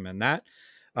highly recommend that.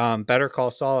 Better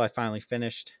Call Saul, I finally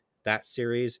finished that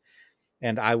series,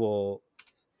 and I will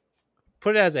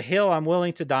put it as a hill I'm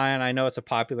willing to die on. I know it's a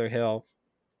popular hill.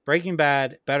 Breaking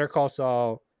Bad, Better Call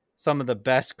Saul, some of the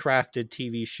best crafted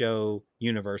TV show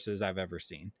universes I've ever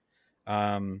seen.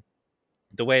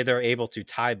 The way they're able to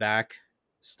tie back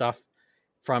stuff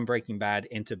from Breaking Bad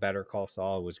into Better Call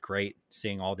Saul was great.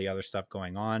 Seeing all the other stuff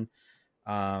going on.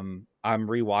 I'm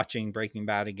rewatching Breaking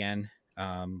Bad again.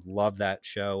 Love that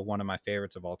show. One of my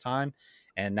favorites of all time.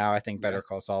 And now I think Better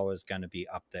Call Saul is going to be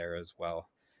up there as well.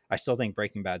 I still think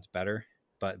Breaking Bad's better,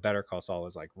 but Better Call Saul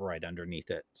is like right underneath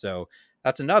it. So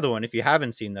that's another one. If you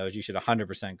haven't seen those, you should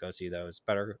 100% go see those.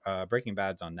 Breaking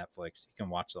Bad's on Netflix. You can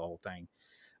watch the whole thing.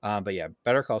 But yeah,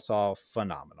 Better Call Saul,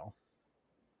 phenomenal.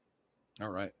 All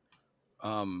right.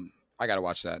 I got to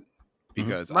watch that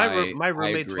because my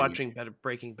roommate's watching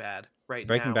Breaking Bad right now.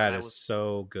 Breaking Bad is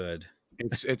so good.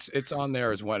 It's on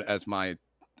there as my,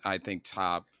 I think,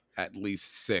 top at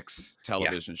least 6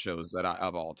 television shows that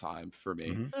of all time for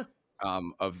me,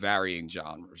 of varying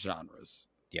genres.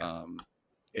 Yeah.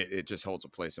 It just holds a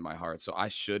place in my heart. So I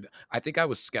think I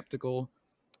was skeptical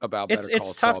about Better Call Saul.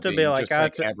 It's tough to be like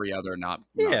every other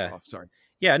knockoff. Sorry.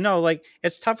 Yeah, no, like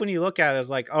it's tough when you look at it as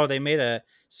like, oh, they made a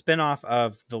spinoff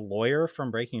of The Lawyer from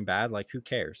Breaking Bad. Like, who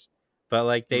cares? But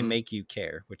like they make you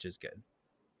care, which is good.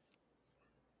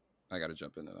 I got to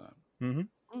jump into that.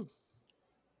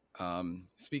 Mm-hmm.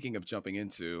 Speaking of jumping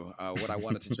into, what I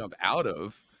wanted to jump out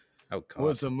of Oh, God.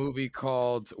 was a movie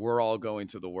called We're All Going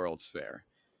to the World's Fair.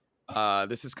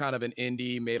 This is kind of an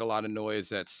indie, made a lot of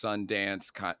noise at Sundance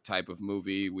type of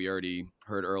movie. We already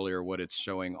heard earlier what it's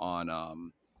showing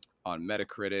on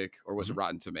Metacritic, or was it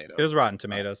Rotten Tomatoes? It was Rotten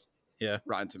Tomatoes. Yeah.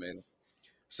 Rotten Tomatoes.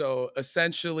 So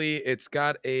essentially, it's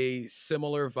got a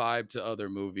similar vibe to other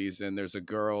movies. And there's a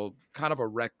girl, kind of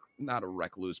not a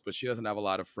recluse, but she doesn't have a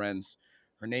lot of friends.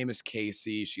 Her name is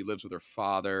Casey. She lives with her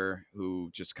father, who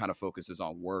just kind of focuses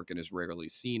on work and is rarely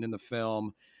seen in the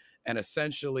film. And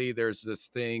essentially, there's this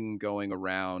thing going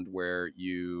around where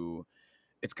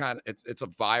it's a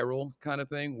viral kind of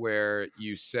thing where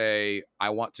you say, I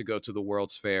want to go to the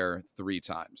World's Fair 3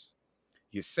 times.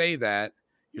 You say that,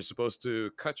 you're supposed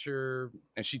to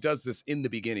and she does this in the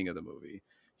beginning of the movie.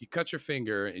 You cut your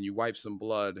finger and you wipe some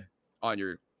blood on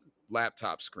your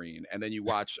laptop screen, and then you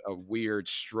watch a weird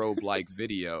strobe-like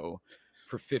video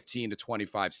for 15 to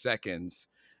 25 seconds.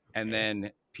 Okay. And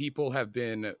then people have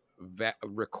been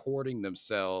recording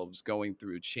themselves going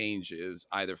through changes,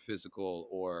 either physical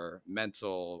or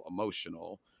mental,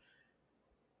 emotional.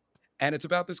 And it's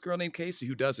about this girl named Casey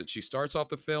who does it. She starts off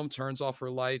the film, turns off her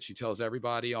light. She tells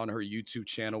everybody on her YouTube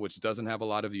channel, which doesn't have a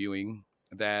lot of viewing,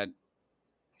 that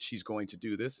she's going to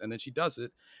do this. And then she does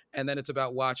it. And then it's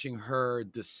about watching her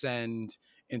descend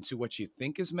into what you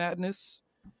think is madness.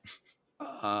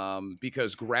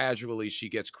 Because gradually she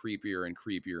gets creepier and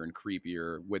creepier and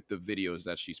creepier with the videos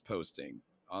that she's posting.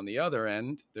 On the other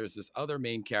end, there's this other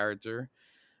main character.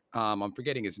 I'm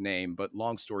forgetting his name, but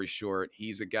long story short,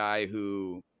 he's a guy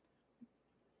who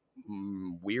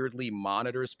weirdly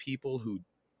monitors people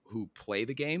who play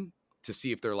the game to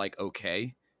see if they're like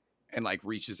okay, and like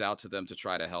reaches out to them to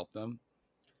try to help them.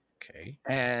 Okay.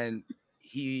 And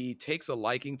he takes a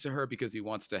liking to her because he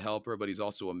wants to help her, but he's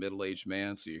also a middle-aged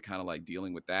man, so you're kind of like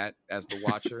dealing with that as the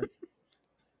watcher.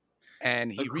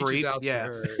 And he reaches out to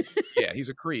her. Yeah, he's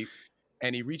a creep.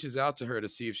 And he reaches out to her to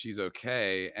see if she's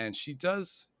okay, and she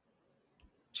does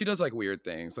like weird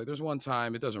things. Like there's one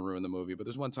time, it doesn't ruin the movie, but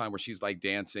there's one time where she's like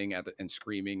dancing and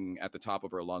screaming at the top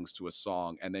of her lungs to a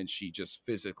song. And then she just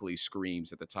physically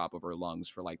screams at the top of her lungs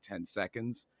for like 10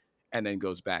 seconds and then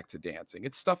goes back to dancing.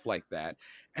 It's stuff like that.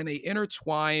 And they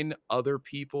intertwine other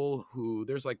people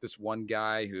there's like this one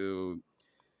guy who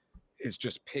is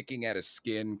just picking at his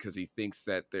skin because he thinks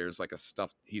that there's like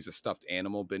he's a stuffed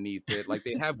animal beneath it. Like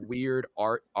they have weird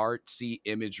artsy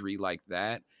imagery like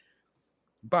that.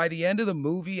 By the end of the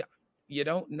movie, you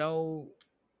don't know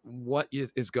what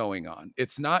is going on.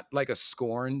 It's not like a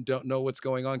Scorn, don't know what's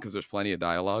going on because there's plenty of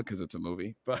dialogue because it's a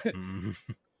movie. But and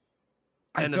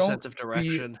a sense of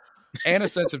direction. And a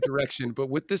sense of direction.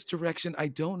 But with this direction, I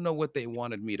don't know what they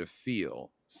wanted me to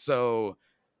feel. So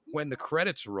when the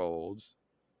credits rolled,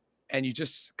 and you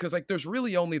just, because like there's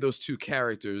really only those 2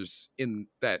 characters in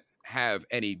that have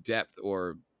any depth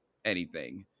or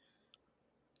anything.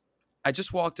 I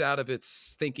just walked out of it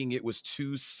thinking it was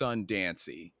too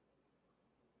Sundancey.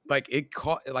 Like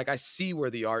I see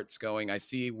where the art's going. I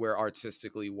see where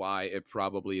artistically why it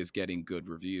probably is getting good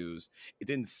reviews. It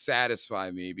didn't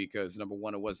satisfy me because number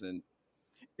one,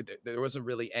 there wasn't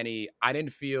really any, I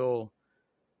didn't feel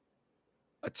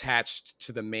attached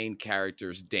to the main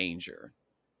character's danger,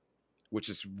 which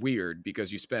is weird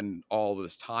because you spend all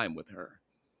this time with her.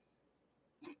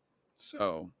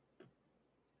 So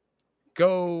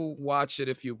go watch it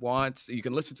if you want. You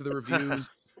can listen to the reviews.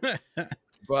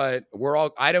 But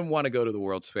I didn't want to go to the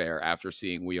World's Fair after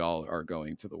seeing We All Are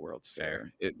Going to the World's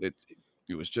Fair. It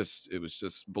was just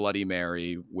Bloody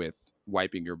Mary with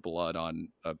wiping your blood on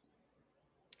a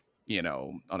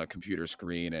computer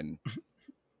screen, and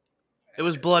it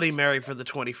was Bloody Mary for the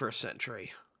 21st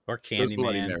century. Or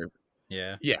Candyman.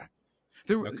 Yeah.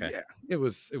 Okay. Yeah. It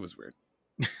was weird.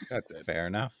 That's it. Fair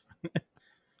enough.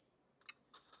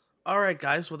 All right,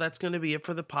 guys. Well, that's going to be it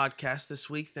for the podcast this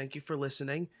week. Thank you for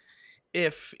listening.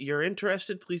 If you're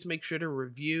interested, please make sure to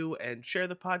review and share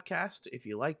the podcast. If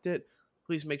you liked it,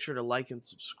 please make sure to like and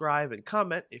subscribe and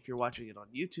comment if you're watching it on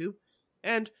YouTube.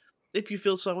 And if you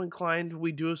feel so inclined,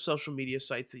 we do have social media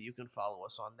sites that you can follow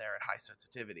us on there at High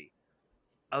Sensitivity.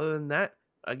 Other than that,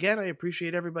 again, I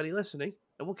appreciate everybody listening,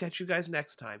 and we'll catch you guys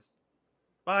next time.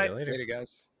 Bye. See you later. Later,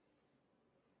 guys.